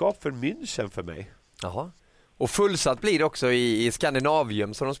favoritskap för München för mig. Jaha. Och fullsatt blir det också i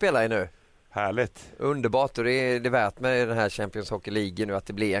Skandinavium som de spelar i nu. Härligt. Underbart, och det är värt med den här Champions Hockey League nu att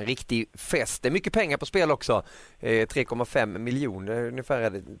det blir en riktig fest. Det är mycket pengar på spel också. 3,5 miljoner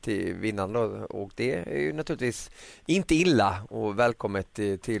ungefär till vinnaren då. Och det är ju naturligtvis inte illa och välkommet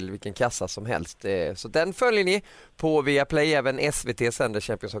till vilken kassa som helst. Så den följer ni på Viaplay. Även SVT sänder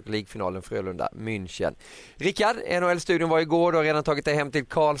Champions Hockey League-finalen Frölunda München. Rickard, NHL-studion var igår. Du har redan tagit dig hem till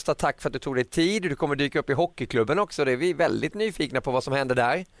Karlstad. Tack för att du tog dig tid. Du kommer dyka upp i hockeyklubben också. Det är vi väldigt nyfikna på vad som händer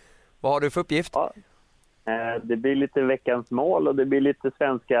där. Vad har du för uppgift? Ja, det blir lite veckans mål och det blir lite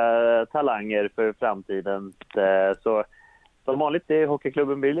svenska talanger för framtiden. Så som vanligt i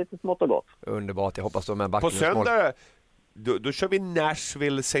hockeyklubben blir det lite smått och gott. Underbart, jag hoppas du är med backen. På söndag då kör vi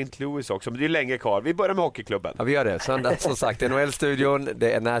Nashville St. Louis också, men det är länge kvar. Vi börjar med hockeyklubben. Ja, vi gör det. Söndag som sagt, NHL-studion,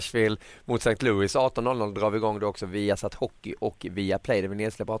 det är Nashville mot St. Louis. 18.00 drar vi igång då också via Satt Hockey och via Play. Det blir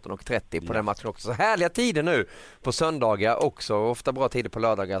nedsläpp 18.30 på den matchen också. Så härliga tider nu på söndagar också. Ofta bra tider på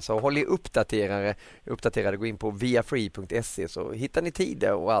lördagar. Så håll er uppdaterade. Gå in på viafree.se så hittar ni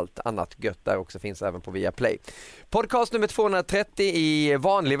tider och allt annat gött där också finns även på Viaplay. Podcast nummer 230 i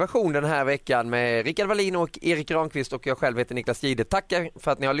vanlig version den här veckan med Rickard Wallin och Erik Granqvist, och jag själv heter Niklas Gide. Tackar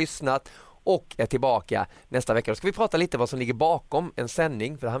för att ni har lyssnat och är tillbaka nästa vecka. Då ska vi prata lite vad som ligger bakom en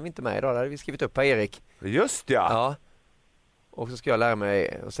sändning, för det har vi inte med idag. Det har vi skrivit upp här, Erik. Just det. Ja. Och så ska jag lära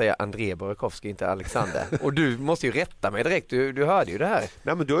mig att säga André Burakovsky, inte Alexander. Och du måste ju rätta mig direkt, du hörde ju det här.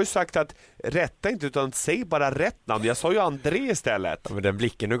 Nej, men du har ju sagt att rätta inte utan säg bara rätt namn. Jag sa ju André istället. Ja, men den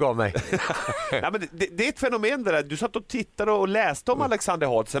blicken du gav mig. Nej, men det är ett fenomen där. Du satt och tittade och läste om Alexander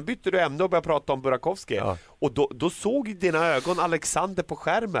Hart. Sen bytte du ämne och började prata om Burakovsky. Ja. Och då såg i dina ögon Alexander på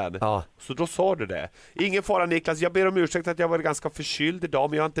skärmen. Ja. Så då sa du det. Ingen fara, Niklas. Jag ber om ursäkt att jag var ganska förkyld idag,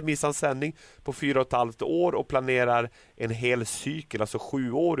 men jag har inte missat en sändning på 4,5 år och planerar en hel cykel, alltså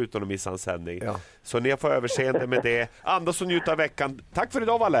 7 år utan att missa en sändning. Ja. Så ni får överseende med det. Andas och njuta av veckan. Tack för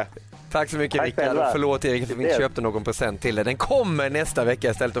idag, Valle. Tack så mycket, Rickard. Förlåt, Erik, att vi inte köpte någon present till dig. Den kommer nästa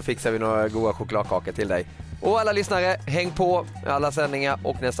vecka istället, och fixar vi några goda chokladkakor till dig. Och alla lyssnare, häng på alla sändningar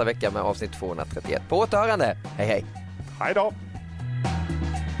och nästa vecka med avsnitt 231. På återhörande. Hej hej. Hej då.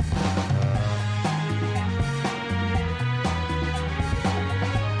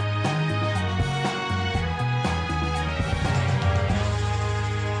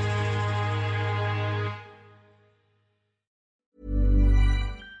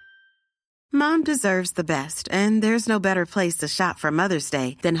 Mom deserves the best, and there's no better place to shop for Mother's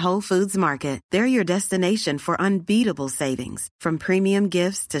Day than Whole Foods Market. They're your destination for unbeatable savings, from premium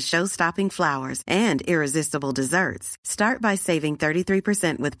gifts to show-stopping flowers and irresistible desserts. Start by saving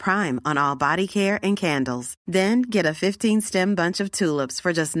 33% with Prime on all body care and candles. Then get a 15-stem bunch of tulips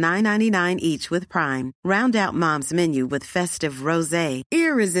for just $9.99 each with Prime. Round out Mom's menu with festive rosé,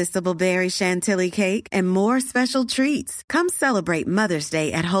 irresistible berry chantilly cake, and more special treats. Come celebrate Mother's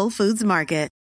Day at Whole Foods Market.